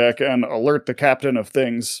quarterdeck and alert the captain of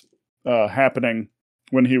things happening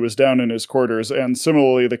when he was down in his quarters. And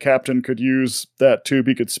similarly, the captain could use that tube.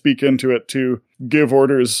 He could speak into it to give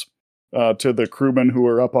orders to the crewmen who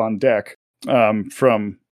were up on deck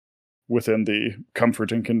from within the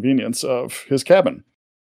comfort and convenience of his cabin.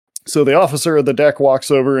 So the officer of the deck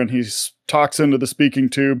walks over and he talks into the speaking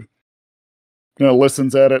tube,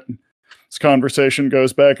 listens at it. This conversation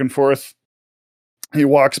goes back and forth. He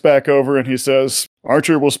walks back over and he says,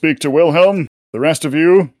 "Archer will speak to Wilhelm. The rest of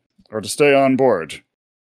you are to stay on board."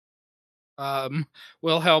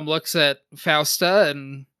 Wilhelm looks at Fauste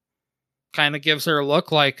and kind of gives her a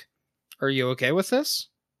look like, "Are you okay with this?"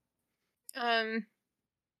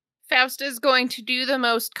 Fauste is going to do the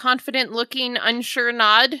most confident-looking, unsure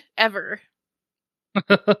nod ever.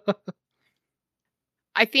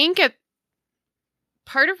 I think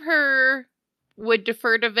part of her would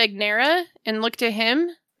defer to Vagnera and look to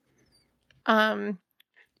him.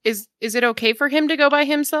 Is it okay for him to go by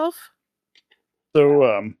himself?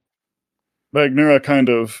 So, Vagnera kind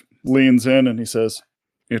of leans in and he says,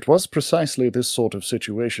 "It was precisely this sort of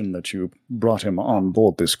situation that you brought him on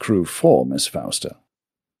board this crew for, Miss Fauste."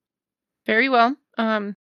 Very well.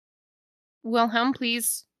 Wilhelm,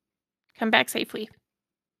 please come back safely.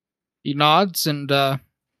 He nods and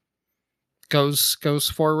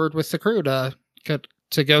goes forward with the crew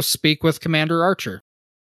to go speak with Commander Archer.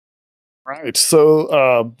 Right,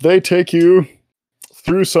 so they take you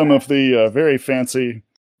through some of the very fancy,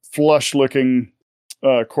 flush-looking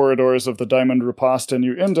corridors of the Diamond Riposte, and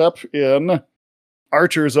you end up in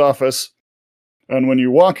Archer's office. And when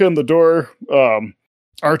you walk in the door,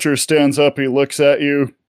 Archer stands up, he looks at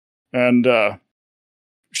you, and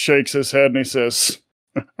shakes his head, and he says,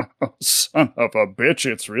 "Son of a bitch,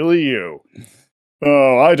 it's really you.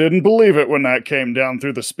 Oh, I didn't believe it when that came down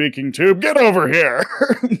through the speaking tube. Get over here."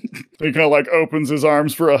 He kind of opens his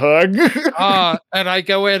arms for a hug. And I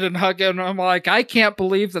go in and hug him, and I'm like, "I can't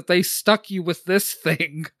believe that they stuck you with this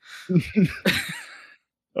thing."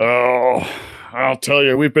 Oh, I'll tell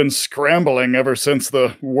you, we've been scrambling ever since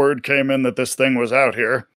the word came in that this thing was out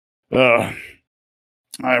here.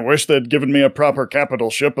 I wish they'd given me a proper capital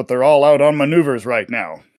ship, but they're all out on maneuvers right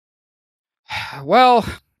now. Well,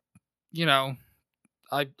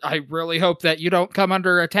 I really hope that you don't come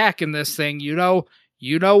under attack in this thing. You know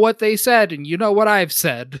what they said, and you know what I've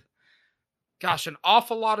said. Gosh, an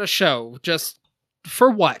awful lot of show. Just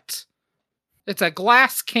for what? It's a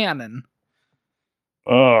glass cannon.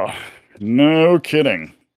 Oh, no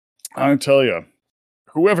kidding. I tell you,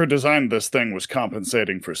 whoever designed this thing was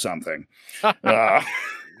compensating for something.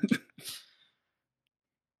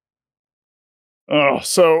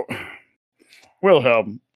 So,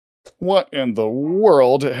 Wilhelm, what in the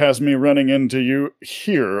world has me running into you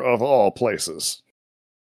here of all places?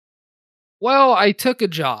 Well, I took a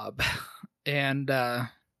job, and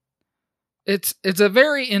it's a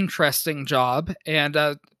very interesting job, and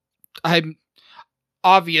I'm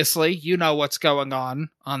obviously, you know what's going on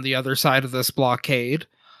the other side of this blockade,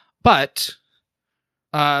 but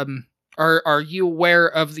are you aware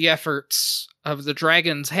of the efforts of the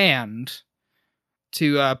Dragon's Hand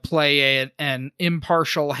to play an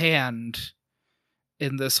impartial hand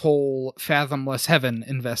in this whole Fathomless Heaven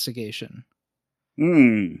investigation?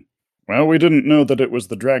 Well, we didn't know that it was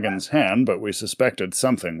the Dragon's Hand, but we suspected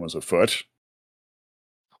something was afoot.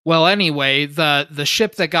 Well, anyway, the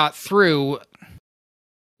ship that got through,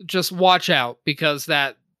 just watch out, because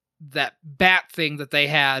that bat thing that they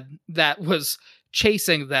had that was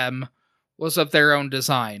chasing them was of their own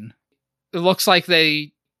design. It looks like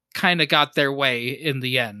they kind of got their way in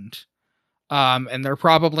the end. And they're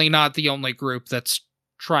probably not the only group that's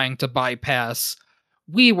trying to bypass.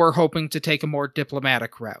 We were hoping to take a more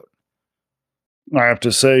diplomatic route. I have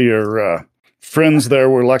to say, your friends there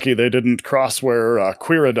were lucky they didn't cross where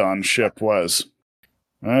Quiridon's ship was.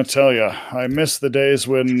 I tell you, I miss the days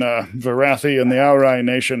when Varathi and the Aurai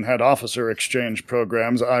Nation had officer exchange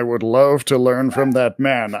programs. I would love to learn from that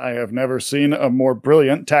man. I have never seen a more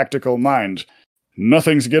brilliant tactical mind.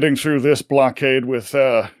 Nothing's getting through this blockade with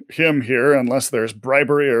him here unless there's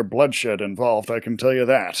bribery or bloodshed involved, I can tell you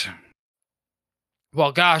that.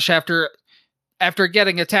 Well, gosh, after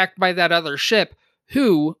getting attacked by that other ship,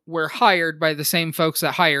 who were hired by the same folks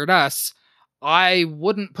that hired us, I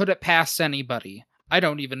wouldn't put it past anybody. I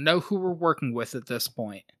don't even know who we're working with at this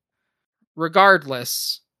point.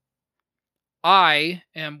 Regardless, I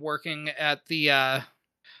am working at the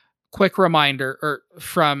quick reminder,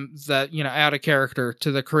 from the, out of character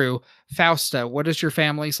to the crew. Fauste, what is your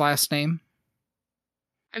family's last name?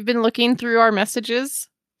 I've been looking through our messages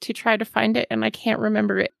to try to find it, and I can't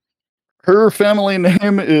remember it. Her family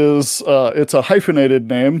name is, it's a hyphenated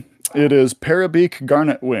name. It is Parabeak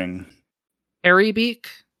Garnetwing. Parabeak?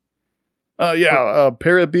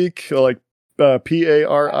 Parabeak, like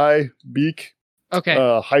P-A-R-I, beak.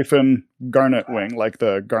 Okay. Hyphen Garnetwing, like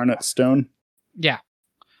the garnet stone. Yeah.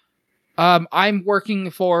 I'm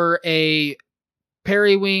working for a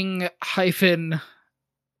periwing hyphen...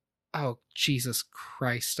 Oh, Jesus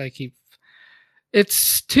Christ,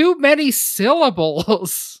 it's too many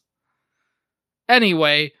syllables.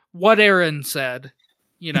 Anyway, what Aaron said,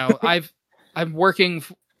 I'm working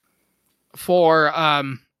for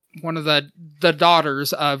one of the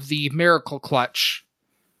daughters of the Miracle Clutch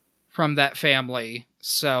from that family.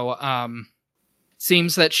 So,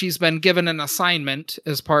 seems that she's been given an assignment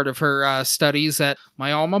as part of her studies at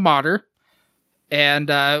my alma mater. And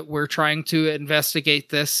we're trying to investigate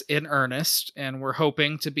this in earnest. And we're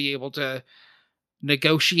hoping to be able to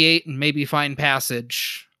negotiate and maybe find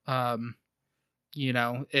passage.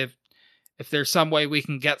 If there's some way we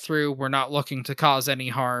can get through, we're not looking to cause any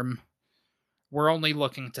harm. We're only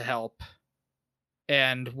looking to help.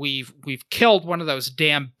 And we've killed one of those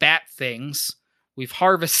damn bat things. We've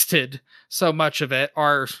harvested so much of it.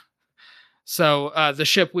 The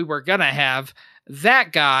ship we were gonna have,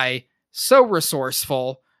 that guy, so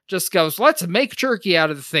resourceful, just goes, let's make jerky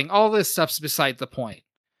out of the thing. All this stuff's beside the point.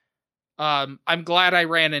 I'm glad I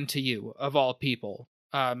ran into you, of all people.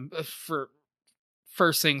 For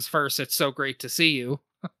first things first, it's so great to see you.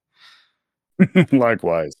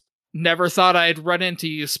 Likewise. Never thought I'd run into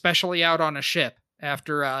you, especially out on a ship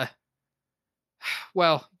after,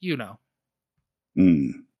 well,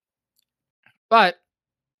 But,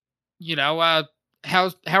 how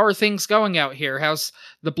are things going out here? How's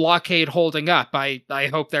the blockade holding up? I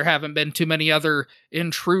hope there haven't been too many other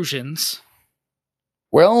intrusions.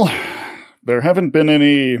 Well, there haven't been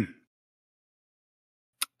any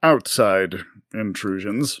outside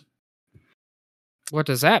intrusions. What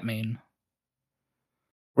does that mean?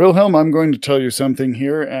 Wilhelm, I'm going to tell you something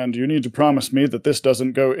here, and you need to promise me that this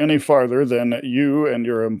doesn't go any farther than you and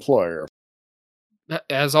your employer.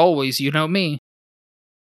 As always, you know me.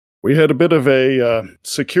 We had a bit of a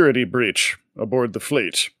security breach aboard the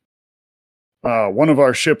fleet. One of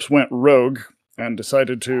our ships went rogue and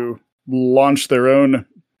decided to launch their own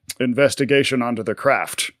investigation onto the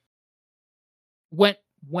craft. Went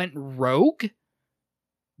rogue?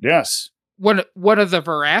 Yes. One of the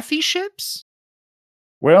Varathi ships?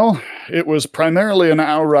 Well, it was primarily an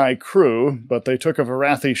Aurai crew, but they took a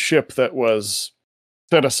Varathi ship that was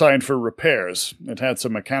set aside for repairs. It had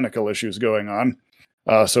some mechanical issues going on,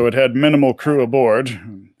 so it had minimal crew aboard.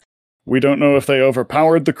 We don't know if they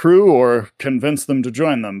overpowered the crew or convinced them to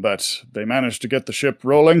join them, but they managed to get the ship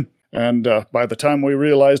rolling, and by the time we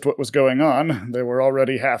realized what was going on, they were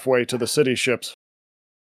already halfway to the city ships.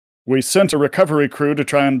 We sent a recovery crew to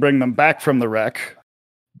try and bring them back from the wreck,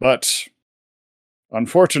 but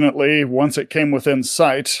unfortunately, once it came within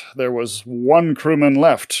sight, there was one crewman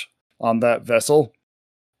left on that vessel.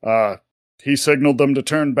 He signaled them to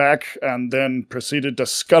turn back and then proceeded to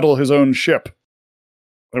scuttle his own ship.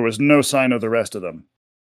 There was no sign of the rest of them.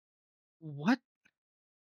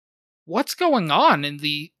 What's going on in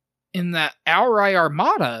the Aurai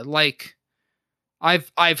Armada? Like,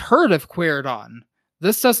 I've heard of Queridon.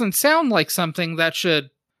 This doesn't sound like something that should,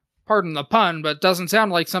 pardon the pun, but doesn't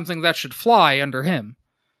sound like something that should fly under him.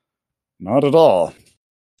 Not at all.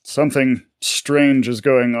 Something strange is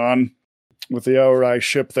going on with the Aurai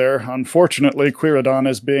ship there. Unfortunately, Queridon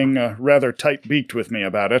is being rather tight-beaked with me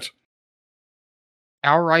about it.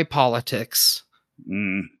 Aurai politics.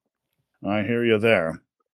 I hear you there.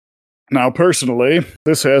 Now, personally,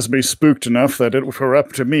 this has me spooked enough that if it were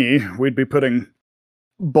up to me, we'd be putting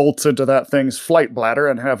bolts into that thing's flight bladder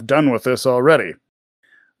and have done with this already.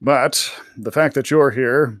 But the fact that you're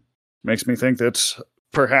here makes me think that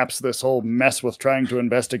perhaps this whole mess with trying to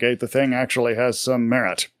investigate the thing actually has some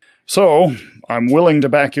merit. So, I'm willing to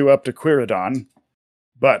back you up to Queridon,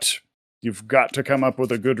 but you've got to come up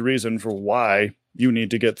with a good reason for why you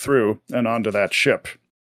need to get through and onto that ship.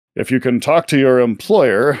 If you can talk to your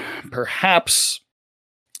employer, perhaps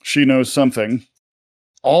she knows something.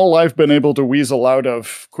 All I've been able to weasel out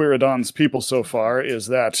of Queridon's people so far is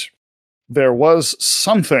that there was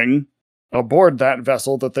something aboard that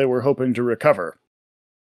vessel that they were hoping to recover.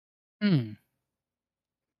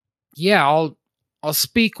 Yeah, I'll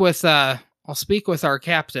speak with our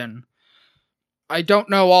captain. I don't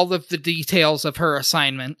know all of the details of her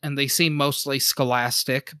assignment, and they seem mostly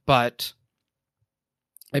scholastic, but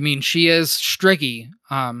I mean, she is Striggy.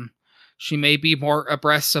 She may be more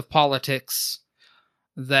abreast of politics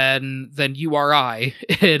than you or I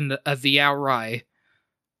in the Aurai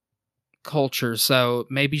culture, so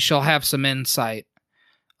maybe she'll have some insight.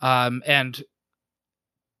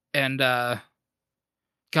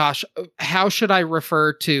 Gosh, how should I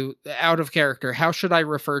refer to, out of character, how should I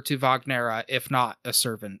refer to Wagnera if not a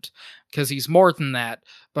servant? Because he's more than that,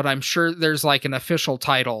 but I'm sure there's like an official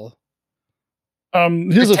title.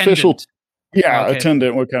 His Attendant. official... Yeah, Okay.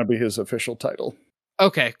 Attendant would kind of be his official title.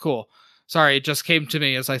 Okay, cool. Sorry, it just came to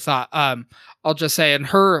me as I thought. I'll just say, and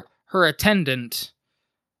her attendant,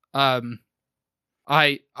 I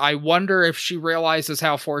wonder if she realizes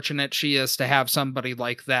how fortunate she is to have somebody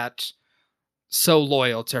like that so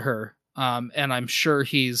loyal to her. And I'm sure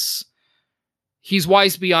he's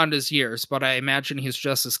wise beyond his years, but I imagine he's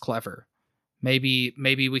just as clever. Maybe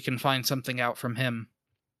we can find something out from him.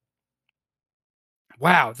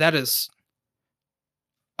 Wow, that is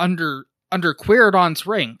under Queridon's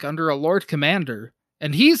rank, under a Lord Commander.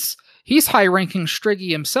 And he's high-ranking Striggy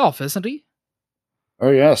himself, isn't he? Oh,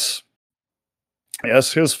 yes.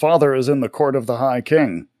 Yes, his father is in the court of the High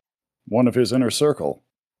King, one of his inner circle.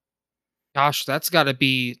 Gosh, that'll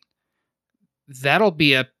be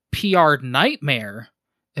a PR nightmare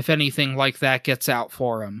if anything like that gets out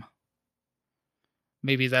for him.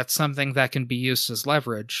 Maybe that's something that can be used as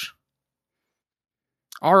leverage.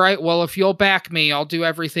 All right, well, if you'll back me, I'll do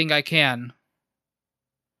everything I can.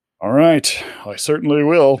 All right, I certainly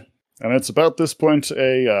will. And it's about this point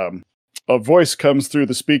a voice comes through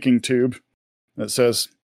the speaking tube that says,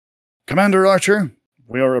 "Commander Archer,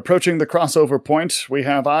 we are approaching the crossover point. We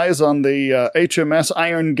have eyes on the HMS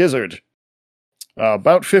Iron Gizzard.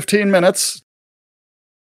 About 15 minutes.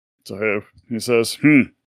 So he says,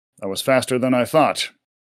 that was faster than I thought.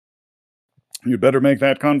 You'd better make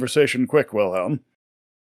that conversation quick, Wilhelm."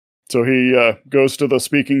 So he goes to the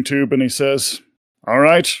speaking tube and he says, "All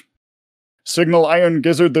right. Signal Iron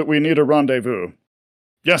Gizzard that we need a rendezvous."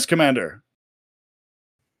 "Yes, Commander."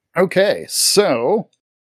 Okay, so,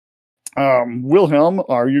 Wilhelm,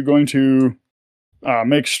 are you going to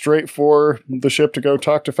make straight for the ship to go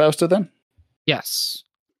talk to Fauste then? Yes.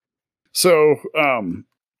 So,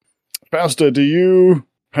 Fauste,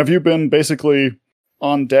 have you been basically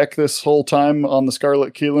on deck this whole time on the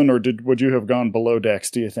Scarlet Keelan, or would you have gone below decks,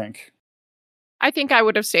 do you think? I think I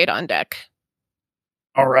would have stayed on deck.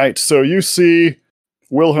 All right, so you see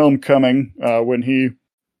Wilhelm coming when he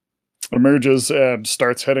emerges and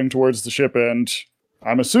starts heading towards the ship, and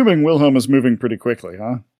I'm assuming Wilhelm is moving pretty quickly,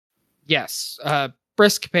 huh? Yes,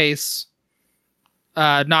 brisk pace,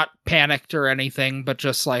 not panicked or anything, but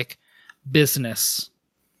just like business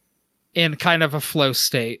in kind of a flow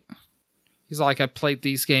state. He's like, I've played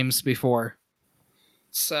these games before.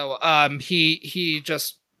 So he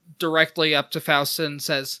just directly up to Fauste and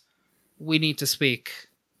says, we need to speak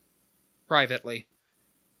privately.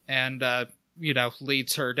 And,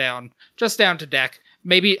 leads her down to deck.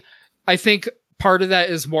 Maybe, I think part of that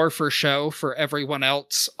is more for show for everyone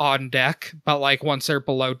else on deck. But like once they're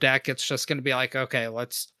below deck, it's just going to be like, okay,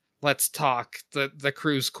 let's talk. The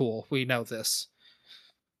crew's cool. We know this.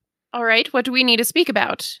 All right, what do we need to speak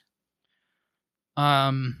about?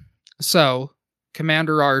 So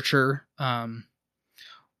Commander Archer,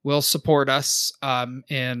 will support us,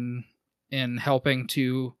 in helping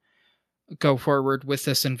to go forward with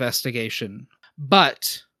this investigation.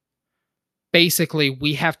 But basically,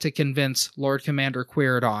 we have to convince Lord Commander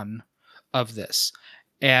Quiridon of this.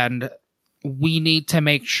 And we need to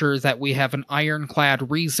make sure that we have an ironclad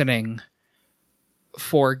reasoning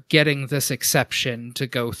for getting this exception to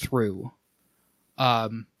go through.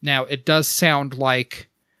 Now, it does sound like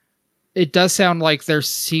there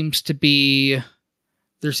seemed to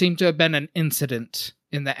have been an incident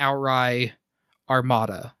in the Aurai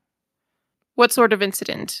Armada. What sort of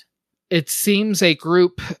incident? It seems a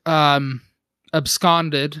group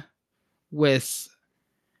absconded with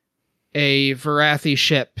a Varathi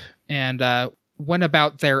ship and went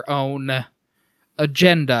about their own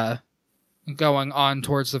agenda going on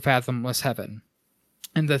towards the Fathomless Heaven.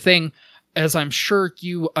 And the thing, as I'm sure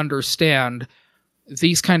you understand,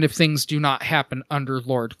 these kind of things do not happen under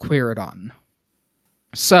Lord Quiridon.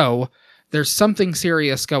 So, there's something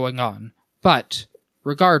serious going on. But,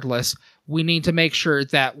 regardless, we need to make sure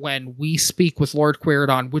that when we speak with Lord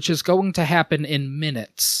Quiridon, which is going to happen in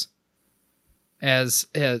minutes, as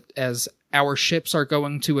our ships are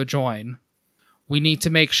going to adjoin, we need to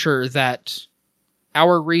make sure that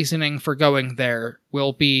our reasoning for going there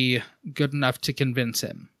will be good enough to convince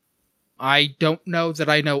him. I don't know that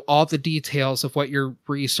I know all the details of what your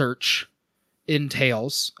research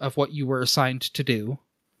entails, of what you were assigned to do.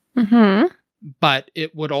 Mm-hmm. But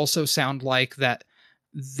it would also sound like that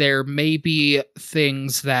there may be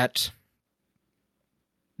things that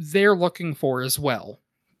they're looking for as well.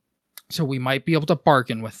 So we might be able to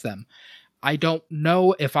bargain with them. I don't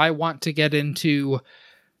know if I want to get into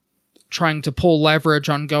trying to pull leverage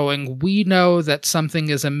on going, we know that something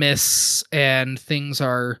is amiss and things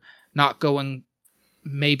are not going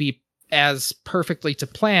maybe as perfectly to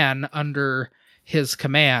plan under his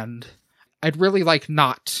command. I'd really like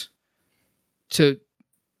not to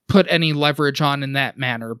put any leverage on in that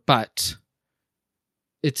manner, but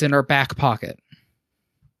it's in our back pocket.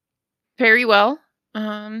 Very well.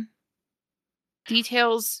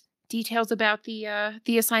 Details about the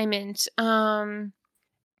assignment.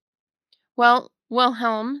 Well,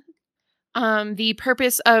 Wilhelm, the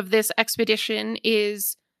purpose of this expedition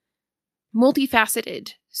is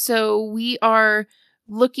multifaceted. So we are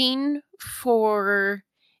looking for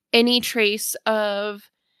any trace of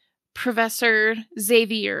Professor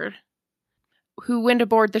Xavier, who went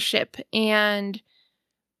aboard the ship and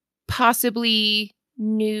possibly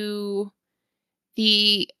knew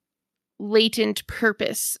the latent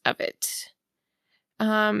purpose of it.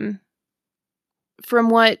 From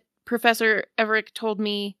what Professor Everett told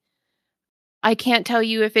me, I can't tell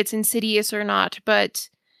you if it's insidious or not, but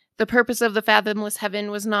the purpose of the Fathomless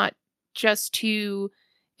Heaven was not just to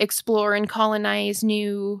explore and colonize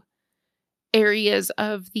new areas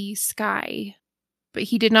of the sky, but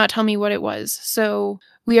he did not tell me what it was. So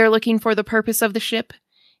we are looking for the purpose of the ship,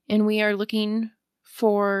 and we are looking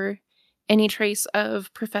for any trace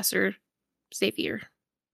of Professor Xavier.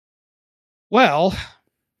 Well,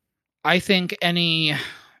 I think any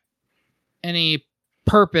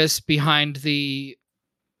purpose behind the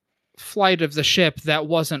flight of the ship that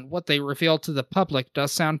wasn't what they revealed to the public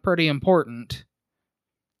does sound pretty important.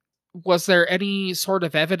 Was there any sort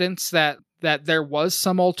of evidence that there was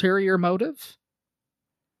some ulterior motive?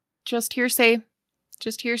 Just hearsay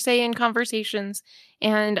in conversations,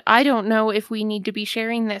 and I don't know if we need to be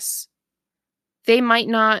sharing this. They might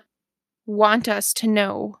not want us to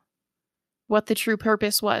know what the true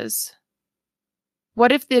purpose was.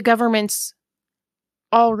 What if the governments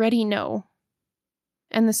already know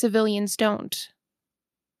and the civilians don't?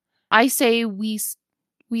 I say we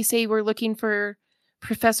say we're looking for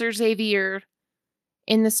Professor Xavier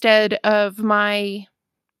in the stead of my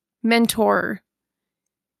mentor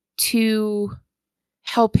to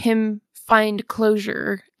help him find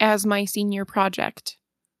closure as my senior project.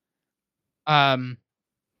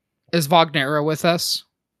 Is Wagnera with us?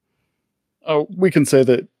 Oh, we can say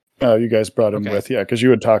that you guys brought him Okay. with, yeah, because you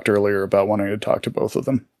had talked earlier about wanting to talk to both of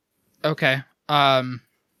them. Okay.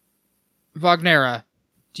 Wagnera,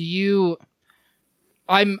 do you...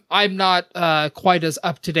 I'm not quite as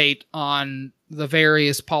up to date on the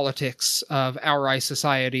various politics of Aurai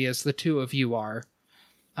society as the two of you are.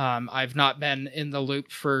 I've not been in the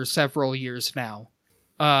loop for several years now.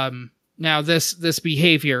 Now this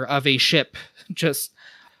behavior of a ship, just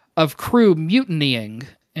of crew mutinying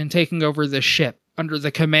and taking over the ship under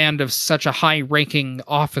the command of such a high-ranking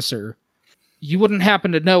officer, you wouldn't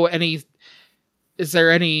happen to know any... Is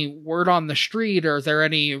there any word on the street, or are there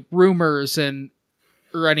any rumors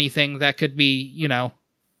or anything that could be,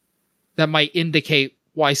 that might indicate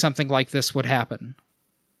why something like this would happen?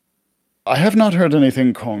 I have not heard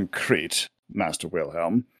anything concrete, Master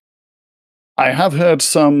Wilhelm. I have heard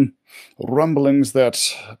some rumblings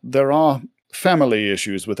that there are family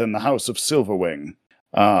issues within the House of Silverwing.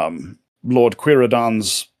 Lord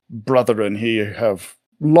Quiridon's brother and he have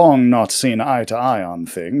long not seen eye to eye on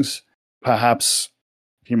things. Perhaps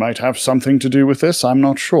he might have something to do with this, I'm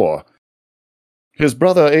not sure. His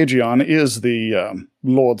brother Aegeon is the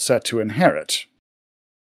lord set to inherit.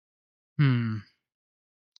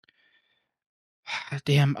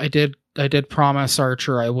 Damn, I did promise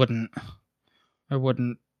Archer I wouldn't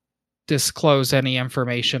disclose any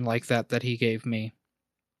information like that he gave me.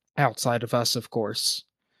 Outside of us, of course.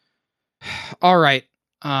 All right.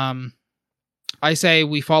 I say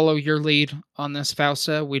we follow your lead on this,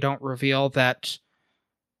 Fauste. We don't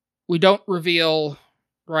reveal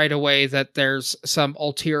right away that there's some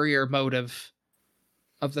ulterior motive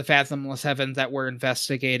of the Fathomless Heaven that we're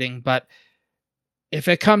investigating, but if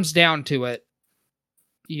it comes down to it,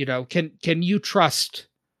 can you trust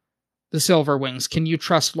the Silverwings? Can you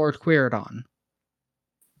trust Lord Quiridon?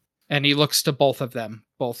 And he looks to both of them,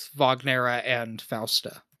 both Wagnera and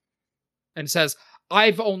Fauste, and says,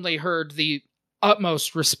 I've only heard the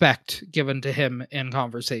utmost respect given to him in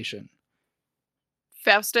conversation.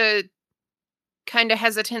 Fauste kind of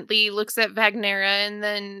hesitantly looks at Wagnera and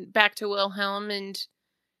then back to Wilhelm, and,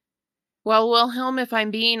 well, Wilhelm, if I'm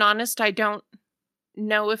being honest, I don't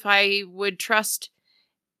know if I would trust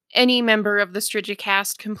any member of the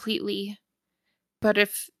Strigicast completely. But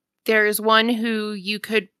if there is one who you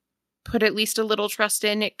could put at least a little trust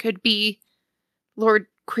in, it could be Lord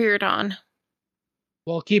Quiridon.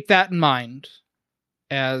 Well, keep that in mind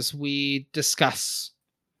as we discuss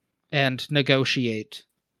and negotiate.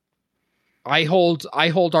 I hold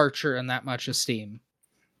Archer in that much esteem,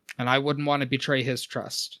 and I wouldn't want to betray his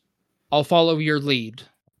trust. I'll follow your lead,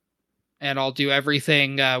 and I'll do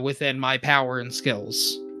everything within my power and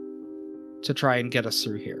skills to try and get us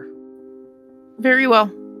through here. Very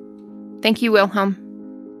well. Thank you, Wilhelm.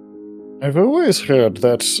 I've always heard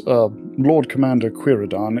that Lord Commander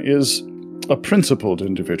Quiridon is a principled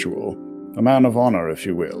individual, a man of honor, if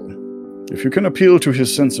you will. If you can appeal to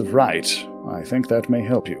his sense of right, I think that may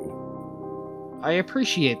help you. I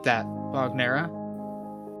appreciate that, Wagnera.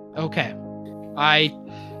 Okay.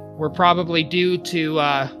 We're probably due to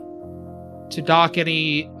dock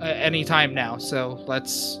any time now, so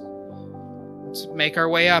let's make our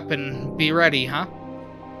way up and be ready, huh?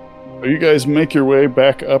 You guys make your way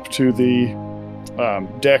back up to the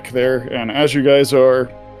deck there, and as you guys are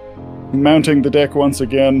mounting the deck once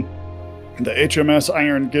again, the HMS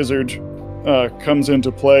Iron Gizzard comes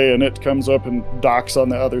into play, and it comes up and docks on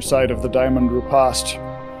the other side of the Diamond Riposte.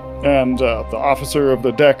 And the officer of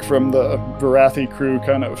the deck from the Varathi crew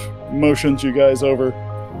kind of motions you guys over.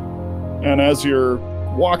 And as you're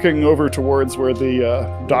walking over towards where the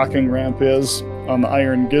docking ramp is on the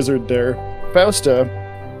Iron Gizzard there, Fauste,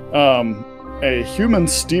 a human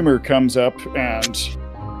steamer comes up and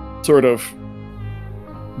sort of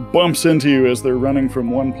bumps into you as they're running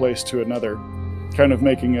from one place to another, kind of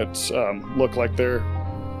making it look like they're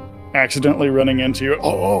accidentally running into you.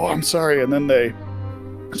 Oh, I'm sorry. And then they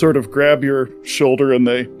sort of grab your shoulder and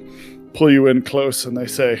they pull you in close and they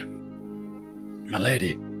say, "My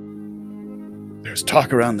lady, there's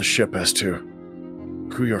talk around the ship as to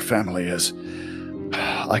who your family is.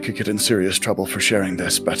 I could get in serious trouble for sharing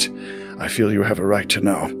this, but I feel you have a right to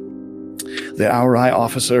know. The Aurai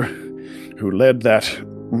officer who led that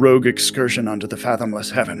rogue excursion onto the Fathomless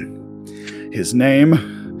Heaven, his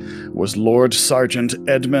name was Lord Sergeant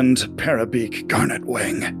Edmund Parabeak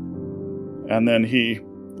Garnetwing." And then he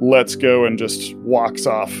lets go and just walks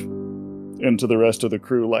off into the rest of the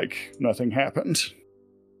crew like nothing happened.